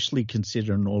 especially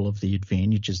considering all of the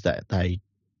advantages that they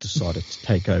decided to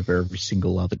take over every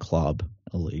single other club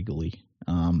illegally.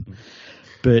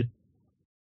 But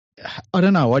I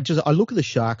don't know. I look at the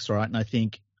Sharks, right, and I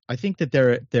think that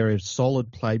they're a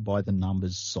solid play by the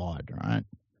numbers side, right?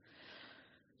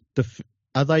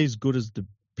 Are they as good as the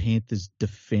Panthers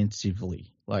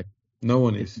defensively? Like, no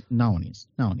one is. No one is.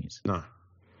 No.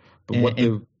 But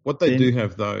what they do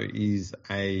have though is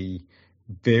a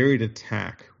varied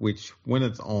attack, which when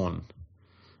it's on,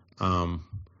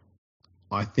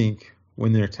 I think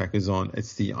when their attack is on,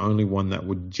 it's the only one that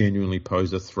would genuinely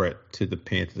pose a threat to the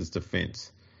Panthers'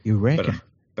 defense. You reckon?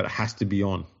 But it has to be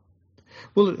on.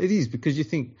 Well, it is, because you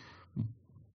think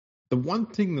the one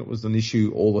thing that was an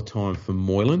issue all the time for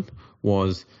Moylan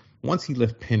was once he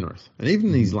left Penrith, and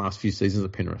even these last few seasons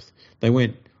at Penrith, they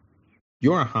went,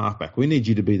 "You're a halfback. We need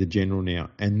you to be the general now."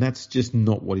 And that's just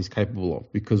not what he's capable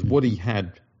of, because what he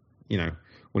had,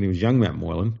 when he was young, Matt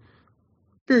Moylan,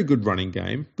 very good running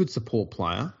game, good support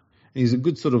player, and he's a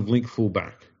good sort of link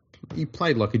fullback. He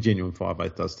played like a genuine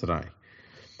 5'8" does today.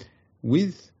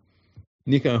 With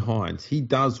Nicho Hynes, he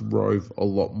does rove a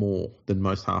lot more than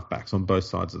most halfbacks on both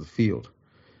sides of the field.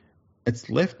 It's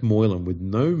left Moylan with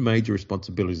no major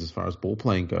responsibilities as far as ball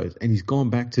playing goes, and he's gone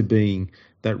back to being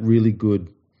that really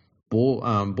good ball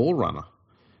runner.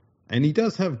 And he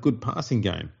does have good passing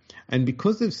game. And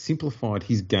because they've simplified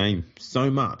his game so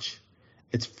much,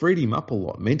 it's freed him up a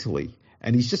lot mentally.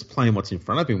 And he's just playing what's in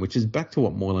front of him, which is back to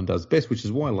what Moylan does best, which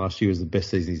is why last year was the best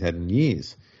season he's had in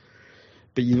years.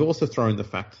 But you've also thrown the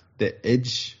fact that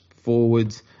edge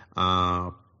forwards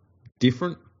are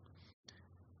different,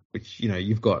 which,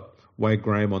 you've got Wade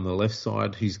Graham on the left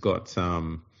side. He's got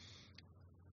a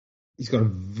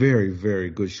very, very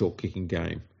good short kicking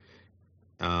game.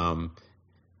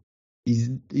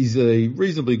 He's a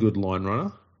reasonably good line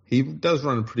runner. He does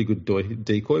run a pretty good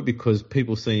decoy because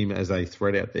people see him as a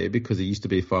threat out there because he used to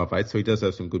be a 5'8", so he does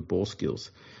have some good ball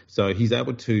skills. So he's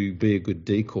able to be a good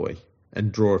decoy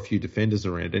and draw a few defenders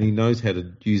around, and he knows how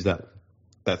to use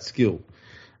that skill.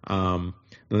 On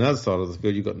the other side of the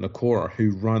field, you've got Nakora,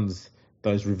 who runs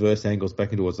those reverse angles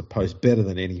back into towards the post better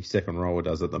than any second rower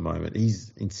does at the moment.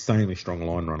 He's insanely strong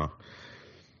line runner.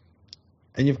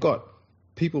 And you've got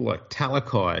people like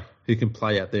Talakai, who can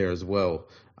play out there as well.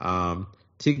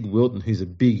 Tig Wilton, who's a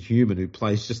big human who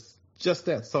plays just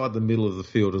outside the middle of the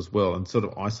field as well and sort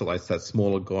of isolates that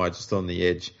smaller guy just on the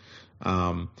edge.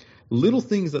 Little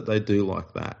things that they do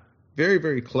like that. Very,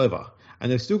 very clever. And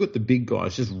they've still got the big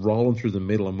guys just rolling through the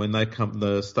middle. And when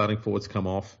the starting forwards come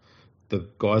off, the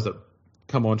guys that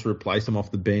come on to replace them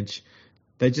off the bench,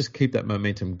 they just keep that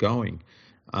momentum going.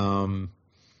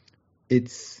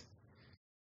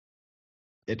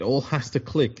 It all has to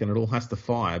click and it all has to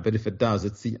fire. But if it does,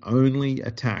 it's the only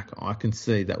attack I can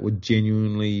see that would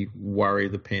genuinely worry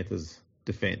the Panthers'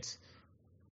 defense.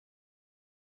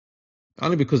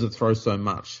 Only because it throws so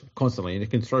much constantly, and it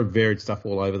can throw varied stuff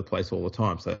all over the place all the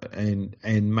time. So and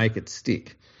make it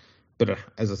stick. But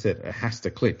as I said, it has to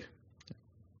click.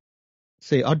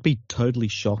 See, I'd be totally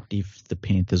shocked if the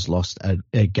Panthers lost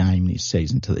a game this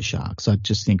season to the Sharks. I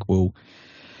just think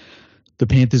the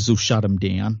Panthers will shut them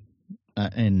down,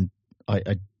 and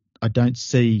I don't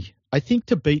see. I think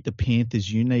to beat the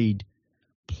Panthers, you need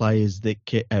players that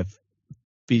have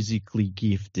physically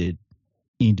gifted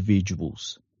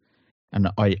individuals. And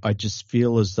I just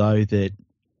feel as though that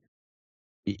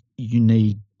you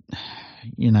need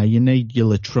your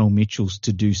Latrell Mitchells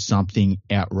to do something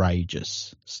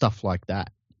outrageous, stuff like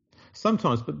that.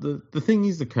 Sometimes, but the thing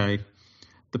is, okay,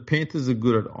 the Panthers are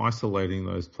good at isolating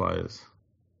those players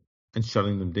and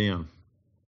shutting them down.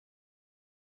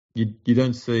 You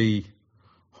don't see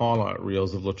highlight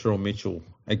reels of Latrell Mitchell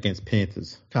against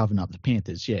Panthers. Carving up the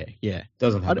Panthers, yeah.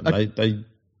 Doesn't happen.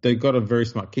 They've got a very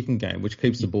smart kicking game, which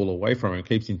keeps the ball away from him,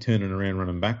 keeps him turning around,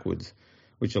 running backwards,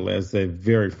 which allows their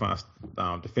very fast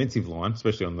defensive line,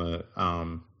 especially on the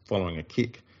following a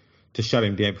kick, to shut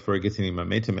him down before he gets any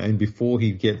momentum and before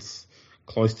he gets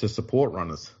close to support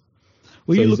runners.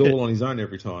 Well, so he's all on his own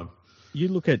every time. You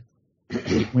look at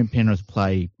when Penrith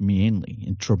play Manly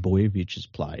and Trebojevic has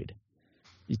played,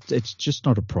 it's just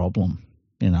not a problem,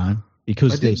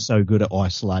 because they're so good at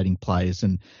isolating players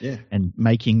and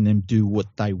making them do what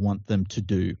they want them to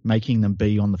do, making them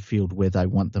be on the field where they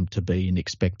want them to be and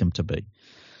expect them to be.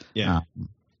 Yeah.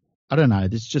 I don't know.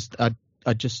 There's just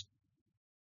I just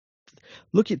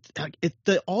look at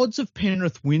the odds of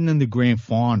Penrith winning the grand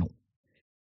final.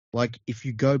 Like if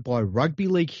you go by rugby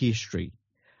league history,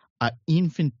 are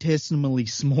infinitesimally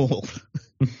small.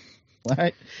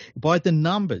 right? By the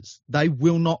numbers, they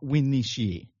will not win this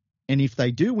year. And if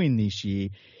they do win this year,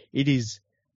 it is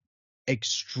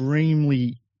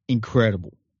extremely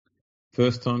incredible.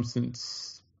 First time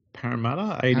since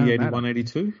Parramatta, 80, 81,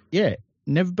 82? Yeah,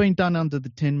 never been done under the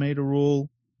 10-metre rule.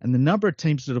 And the number of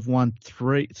teams that have won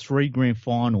three grand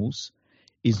finals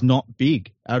is not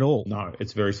big at all. No,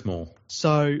 it's very small.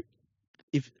 So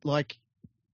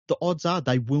the odds are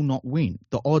they will not win.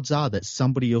 The odds are that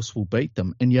somebody else will beat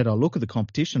them. And yet I look at the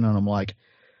competition and I'm like,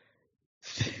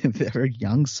 they're a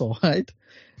young side.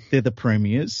 They're the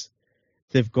premiers.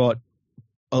 They've got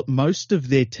most of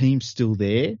their team still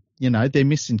there. You know, they're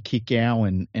missing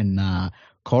Kikau and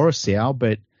Coruscant,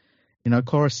 but, you know,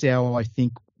 Coruscant, I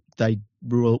think they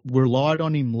relied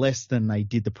on him less than they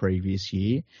did the previous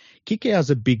year. Kikau's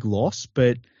a big loss,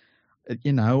 but,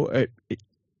 you know,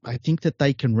 I think that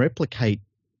they can replicate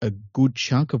a good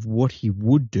chunk of what he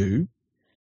would do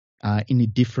in a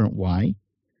different way.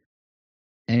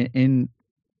 And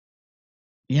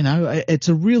you know, it's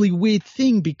a really weird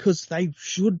thing because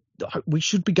we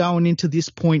should be going into this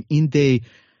point in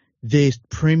their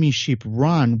premiership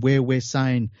run where we're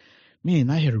saying, man,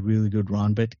 they had a really good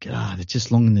run, but God, it's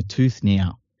just long in the tooth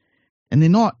now. And they're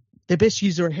not. Their best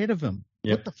years are ahead of them.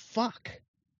 Yep. What the fuck?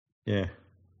 Yeah.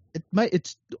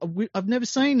 I've never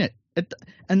seen it.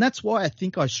 And that's why I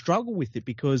think I struggle with it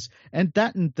and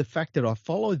the fact that I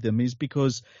follow them is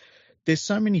because there's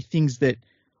so many things that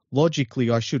logically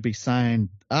I should be saying,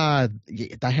 yeah,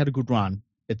 they had a good run.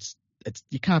 It's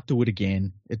you can't do it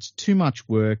again. It's too much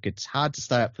work. It's hard to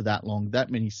stay up for that long,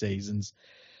 that many seasons.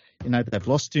 You know, they've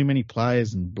lost too many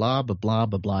players and blah, blah, blah,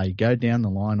 blah, blah. You go down the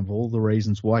line of all the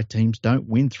reasons why teams don't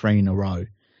win 3 in a row.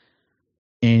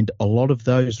 And a lot of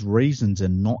those reasons are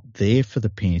not there for the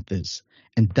Panthers.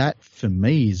 And that, for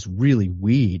me, is really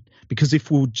weird. Because if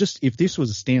this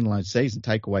was a standalone season,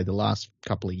 take away the last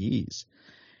couple of years,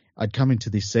 I'd come into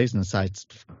this season and say it's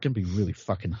going to be really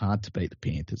fucking hard to beat the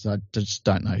Panthers. I just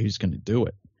don't know who's going to do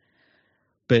it.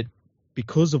 But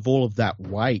because of all of that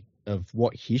weight of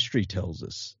what history tells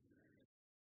us,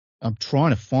 I'm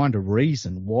trying to find a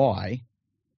reason why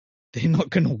they're not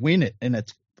going to win it. And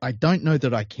I don't know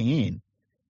that I can.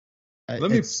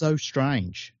 It's so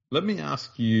strange. Let me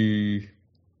ask you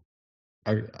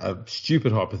a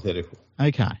stupid hypothetical.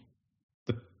 Okay.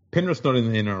 The Penrith's not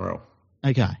in the NRL.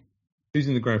 Okay. Who's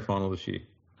in the grand final this year?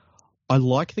 I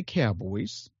like the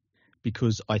Cowboys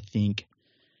because I think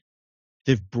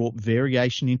they've brought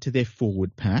variation into their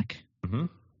forward pack. Mm-hmm.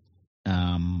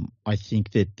 I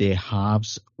think that their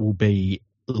halves will be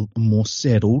more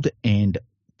settled and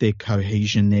their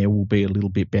cohesion there will be a little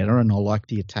bit better. And I like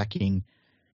the attacking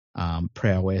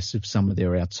prowess of some of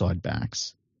their outside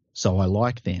backs. So I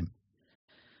like them.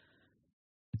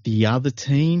 The other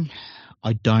team,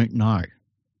 I don't know.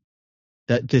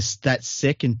 That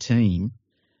second team,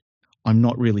 I'm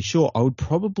not really sure. I would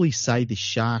probably say the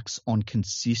Sharks on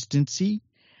consistency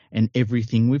and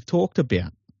everything we've talked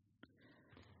about.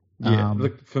 Yeah,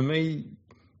 look, for me,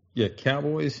 yeah,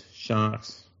 Cowboys,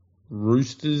 Sharks,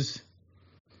 Roosters,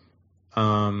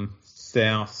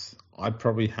 South, I'd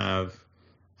probably have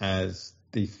as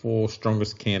the 4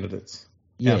 strongest candidates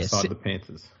outside the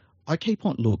Panthers. I keep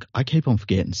on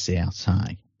forgetting South,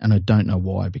 hey? And I don't know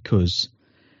why, because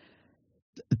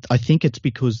I think it's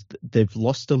because they've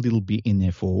lost a little bit in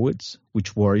their forwards,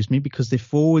 which worries me because their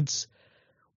forwards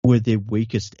were their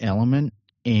weakest element,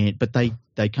 but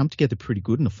they come together pretty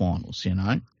good in the finals, you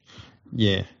know?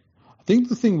 Yeah. I think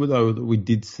the thing, though, that we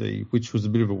did see, which was a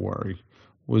bit of a worry,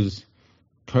 was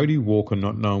Cody Walker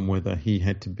not knowing whether he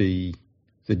had to be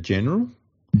the general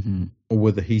or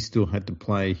whether he still had to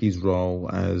play his role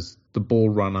as the ball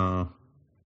runner,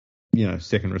 you know,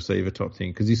 second receiver type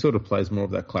thing, because he sort of plays more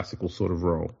of that classical sort of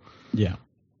role. Yeah.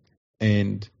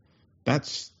 And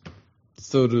that's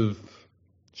sort of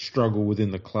struggle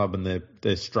within the club and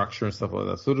their structure and stuff like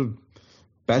that. Sort of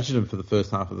badgered them for the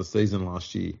first half of the season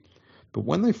last year. But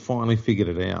when they finally figured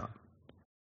it out,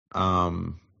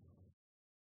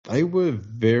 they were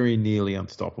very nearly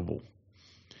unstoppable.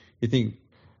 You think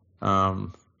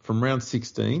from round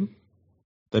 16,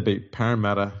 they beat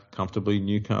Parramatta comfortably,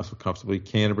 Newcastle comfortably,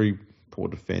 Canterbury, poor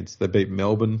defence. They beat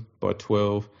Melbourne by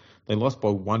 12. They lost by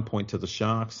 1 point to the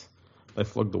Sharks. They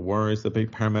flogged the Warriors. They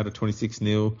beat Parramatta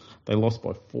 26-0. They lost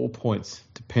by 4 points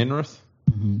to Penrith.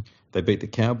 Mm-hmm. They beat the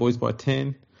Cowboys by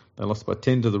 10. They lost by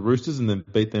 10 to the Roosters and then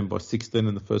beat them by 16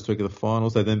 in the first week of the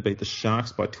finals. They then beat the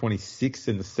Sharks by 26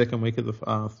 in the second week of the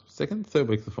third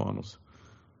week of the finals.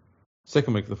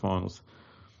 Second week of the finals.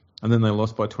 And then they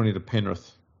lost by 20 to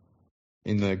Penrith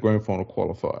in the grand final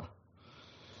qualifier.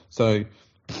 So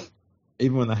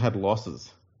even when they had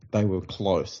losses, they were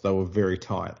close. They were very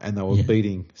tight, and they were Yeah.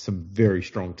 beating some very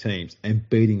strong teams and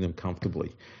beating them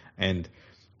comfortably. And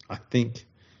I think,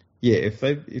 if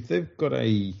they've got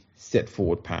a set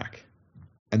forward pack,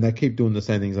 and they keep doing the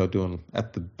same things they were doing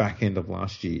at the back end of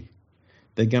last year,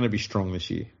 they're going to be strong this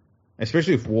year.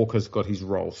 Especially if Walker's got his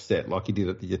role set like he did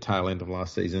at the tail end of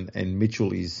last season, and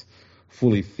Mitchell is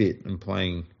fully fit and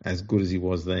playing as good as he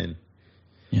was then.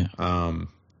 Yeah.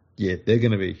 They're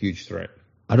going to be a huge threat.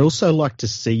 I'd also like to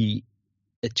see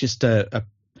it just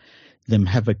them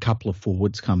have a couple of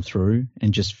forwards come through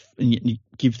and just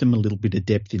give them a little bit of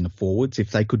depth in the forwards.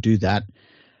 If they could do that,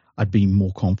 I'd be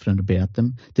more confident about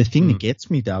them. The thing that gets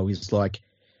me, though, is like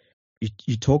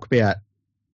you talk about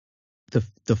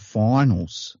the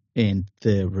finals and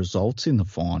the results in the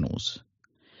finals.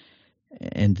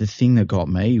 And the thing that got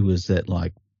me was that,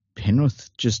 like, Penrith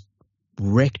just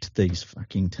wrecked these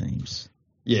fucking teams.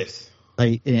 Yes.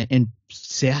 And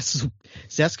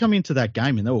South come into that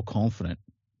game and they were confident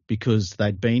because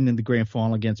they'd been in the grand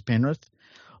final against Penrith,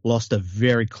 lost a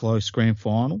very close grand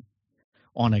final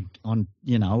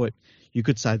you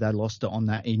could say they lost it on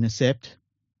that intercept.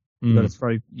 You got to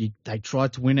throw. They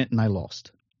tried to win it and they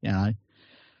lost.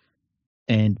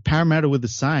 And Parramatta were the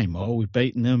same. Oh, we've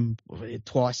beaten them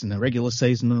twice in the regular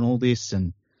season and all this,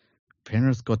 and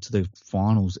Penrith got to the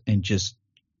finals and just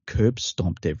curb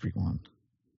stomped everyone.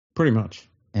 Pretty much.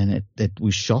 And it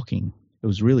was shocking. It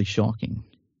was really shocking.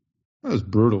 That was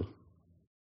brutal.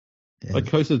 Yeah. They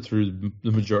coasted through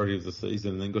the majority of the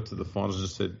season and then got to the finals and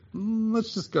just said,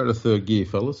 let's just go to third gear,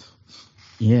 fellas.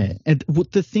 Yeah. And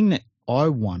the thing that I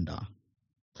wonder,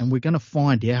 and we're going to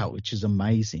find out, which is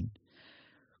amazing,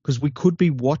 because we could be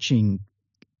watching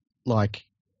like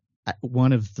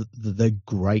one of the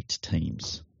great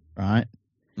teams, right?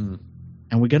 And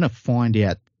we're going to find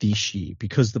out this year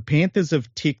because the Panthers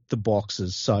have ticked the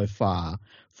boxes so far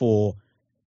for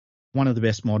one of the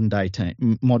best modern day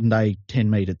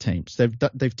 10-meter teams.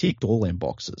 They've ticked all them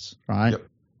boxes, right?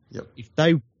 Yep.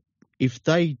 If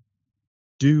they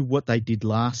do what they did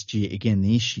last year again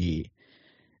this year,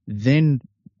 then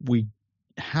we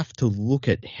have to look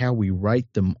at how we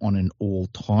rate them on an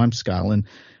all-time scale. And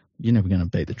you're never going to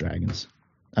beat the Dragons.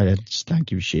 I just don't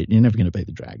give a shit. You're never going to beat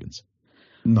the Dragons.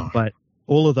 No. But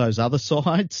all of those other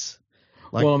sides,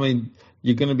 you're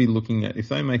going to be looking at if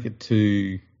they make it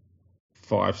to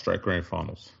 5 straight grand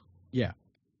finals. Yeah.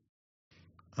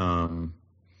 You're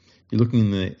looking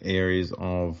in the areas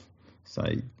of,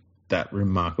 say, that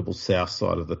remarkable south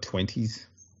side of the 20s.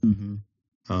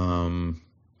 Mm-hmm.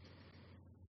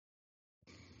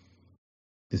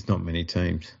 There's not many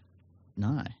teams.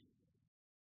 No.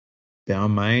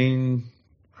 Balmain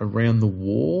around the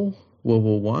war, World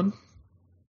War One,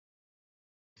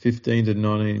 15 to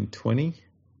 1920.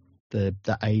 The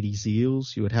 80s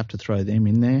Eels, you would have to throw them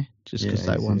in there just because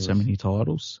they won so many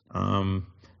titles.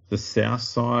 The south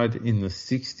side in the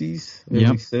 60s,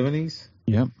 early 70s.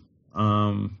 Yep.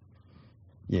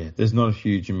 There's not a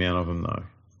huge amount of them though.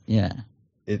 Yeah.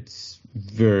 It's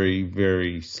very,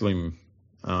 very slim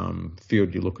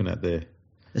field you're looking at there.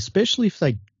 Especially if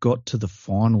they got to the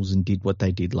finals and did what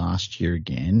they did last year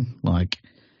again, like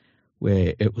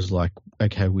where it was like,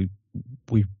 okay, we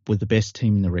were the best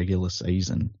team in the regular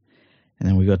season, and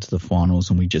then we got to the finals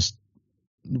and we just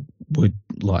were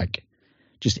like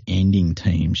just ending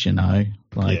teams,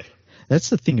 That's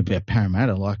the thing about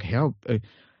Parramatta, like how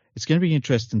it's going to be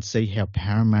interesting to see how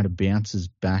Parramatta bounces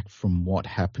back from what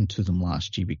happened to them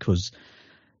last year, because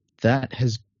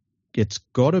it's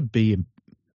got to be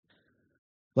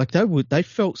like they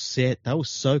felt set, they were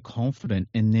so confident,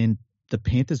 and then the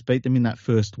Panthers beat them in that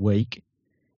first week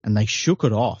and they shook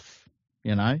it off,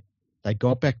 They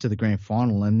got back to the grand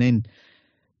final, and then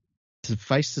to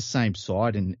face the same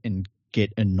side and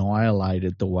get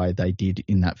annihilated the way they did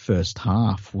in that first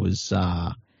half was,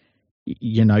 can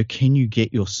you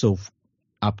get yourself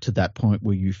up to that point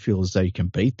where you feel as though you can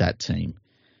beat that team?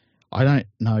 I don't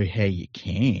know how you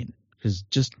can, because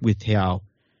just with how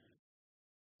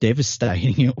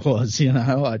devastating it was,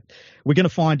 we're going to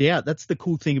find out. That's the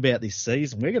cool thing about this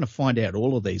season. We're going to find out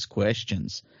all of these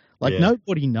questions.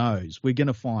 Nobody knows. We're going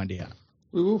to find out.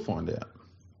 We will find out.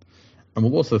 And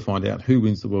we'll also find out who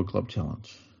wins the World Club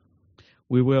Challenge.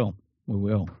 We will.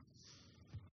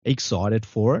 Excited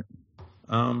for it?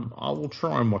 I will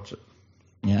try and watch it.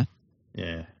 Yeah?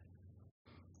 Yeah.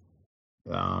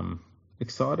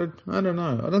 Excited? I don't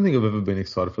know. I don't think I've ever been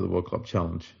excited for the World Club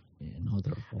Challenge. Yeah, neither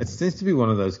have I. It seems to be one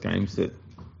of those games that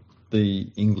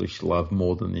the English love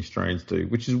more than the Australians do,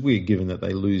 which is weird given that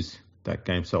they lose that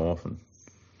game so often.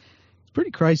 It's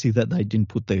pretty crazy that they didn't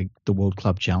put the World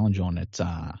Club Challenge on at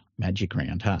Magic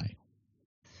Round, hey?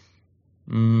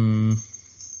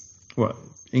 What?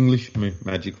 English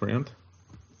Magic Round?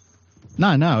 No,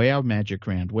 our Magic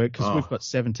Round. Because we've Oh. got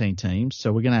 17 teams,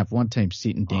 so we're going to have one team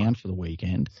sitting down for the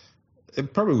weekend.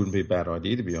 It probably wouldn't be a bad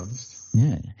idea, to be honest.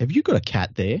 Yeah. Have you got a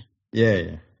cat there?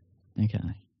 Yeah. Okay.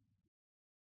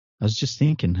 I was just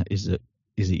thinking, is it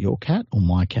your cat or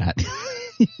my cat?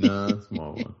 No, it's my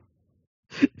one.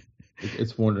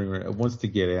 It's wandering around. It wants to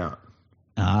get out.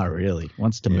 Ah, really?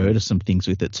 Wants to Yeah. murder some things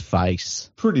with its face.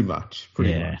 Pretty much.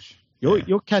 Yeah. Much.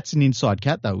 Your cat's an inside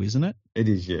cat, though, isn't it? It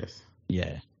is, yes.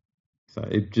 Yeah. So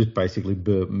it just basically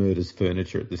murders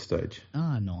furniture at this stage.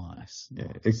 Ah, nice. Yeah.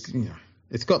 Nice.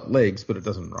 It's got legs, but it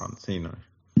doesn't run. So,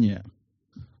 Yeah.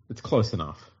 it's close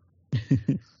enough.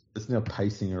 It's now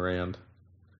pacing around.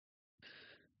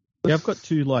 Yeah, I've got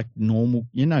two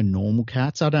normal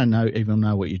cats. I don't even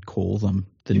know what you'd call them.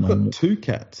 You've got two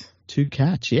cats. Two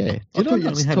cats, yeah. Did I thought you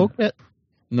not only had- talk about?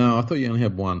 No, I thought you only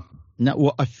had one. No,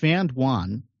 well, I found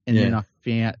one, and Yeah.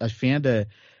 then I found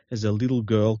there's a little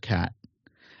girl cat,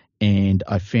 and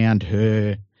I found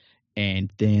her,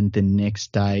 and then the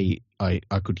next day I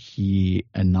could hear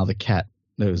another cat.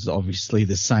 There was obviously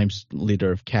the same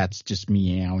litter of cats just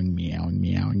meowing,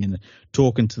 and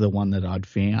talking to the one that I'd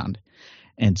found.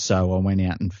 And so I went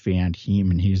out and found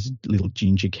him and his little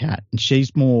ginger cat. And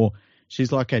she's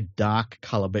like a dark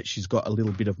colour, but she's got a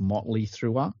little bit of motley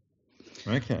through her.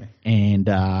 Okay. And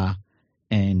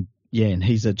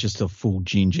he's just a full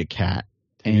ginger cat.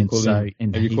 Have you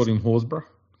called him Horsburgh?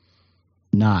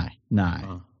 No,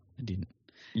 Oh, I didn't.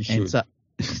 you should. And so,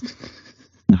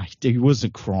 no, he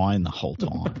wasn't crying the whole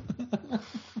time.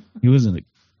 He wasn't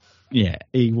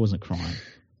crying.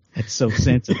 That's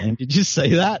self-censored, man. Did you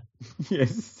see that?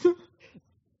 Yes.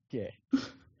 Yeah.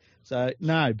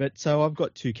 So I've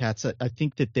got two cats. I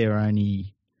think that they're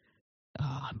only,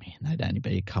 they'd only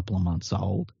be a couple of months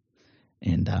old,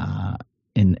 and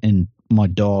my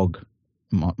dog,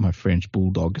 my French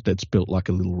bulldog, that's built like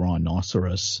a little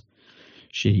rhinoceros.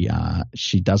 She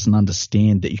doesn't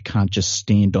understand that you can't just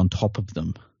stand on top of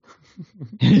them.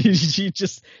 she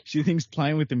thinks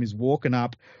playing with them is walking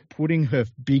up, putting her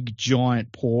big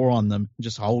giant paw on them,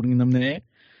 just holding them there.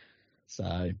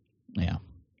 So yeah,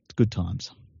 it's good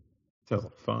times. Sounds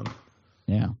like fun.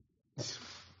 Yeah.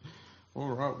 All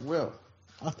right. Well,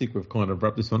 I think we've kind of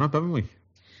wrapped this one up, haven't we?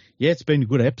 Yeah, it's been a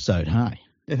good episode, hey?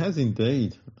 It has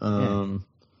indeed. I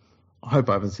hope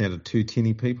I haven't sounded too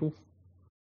tinny, people.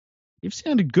 You've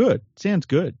sounded good. Sounds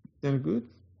good. Sounded good?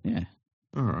 Yeah.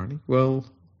 All righty. Well,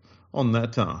 on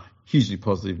that hugely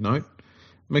positive note,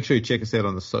 make sure you check us out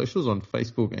on the socials on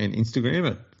Facebook and Instagram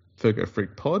at Fergo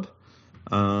Freak Pod.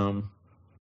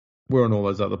 We're on all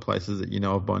those other places that you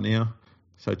know of by now.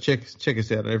 So check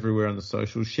us out everywhere on the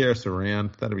socials. Share us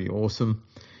around. That'll be awesome.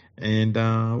 And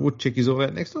we'll check you all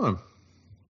out next time.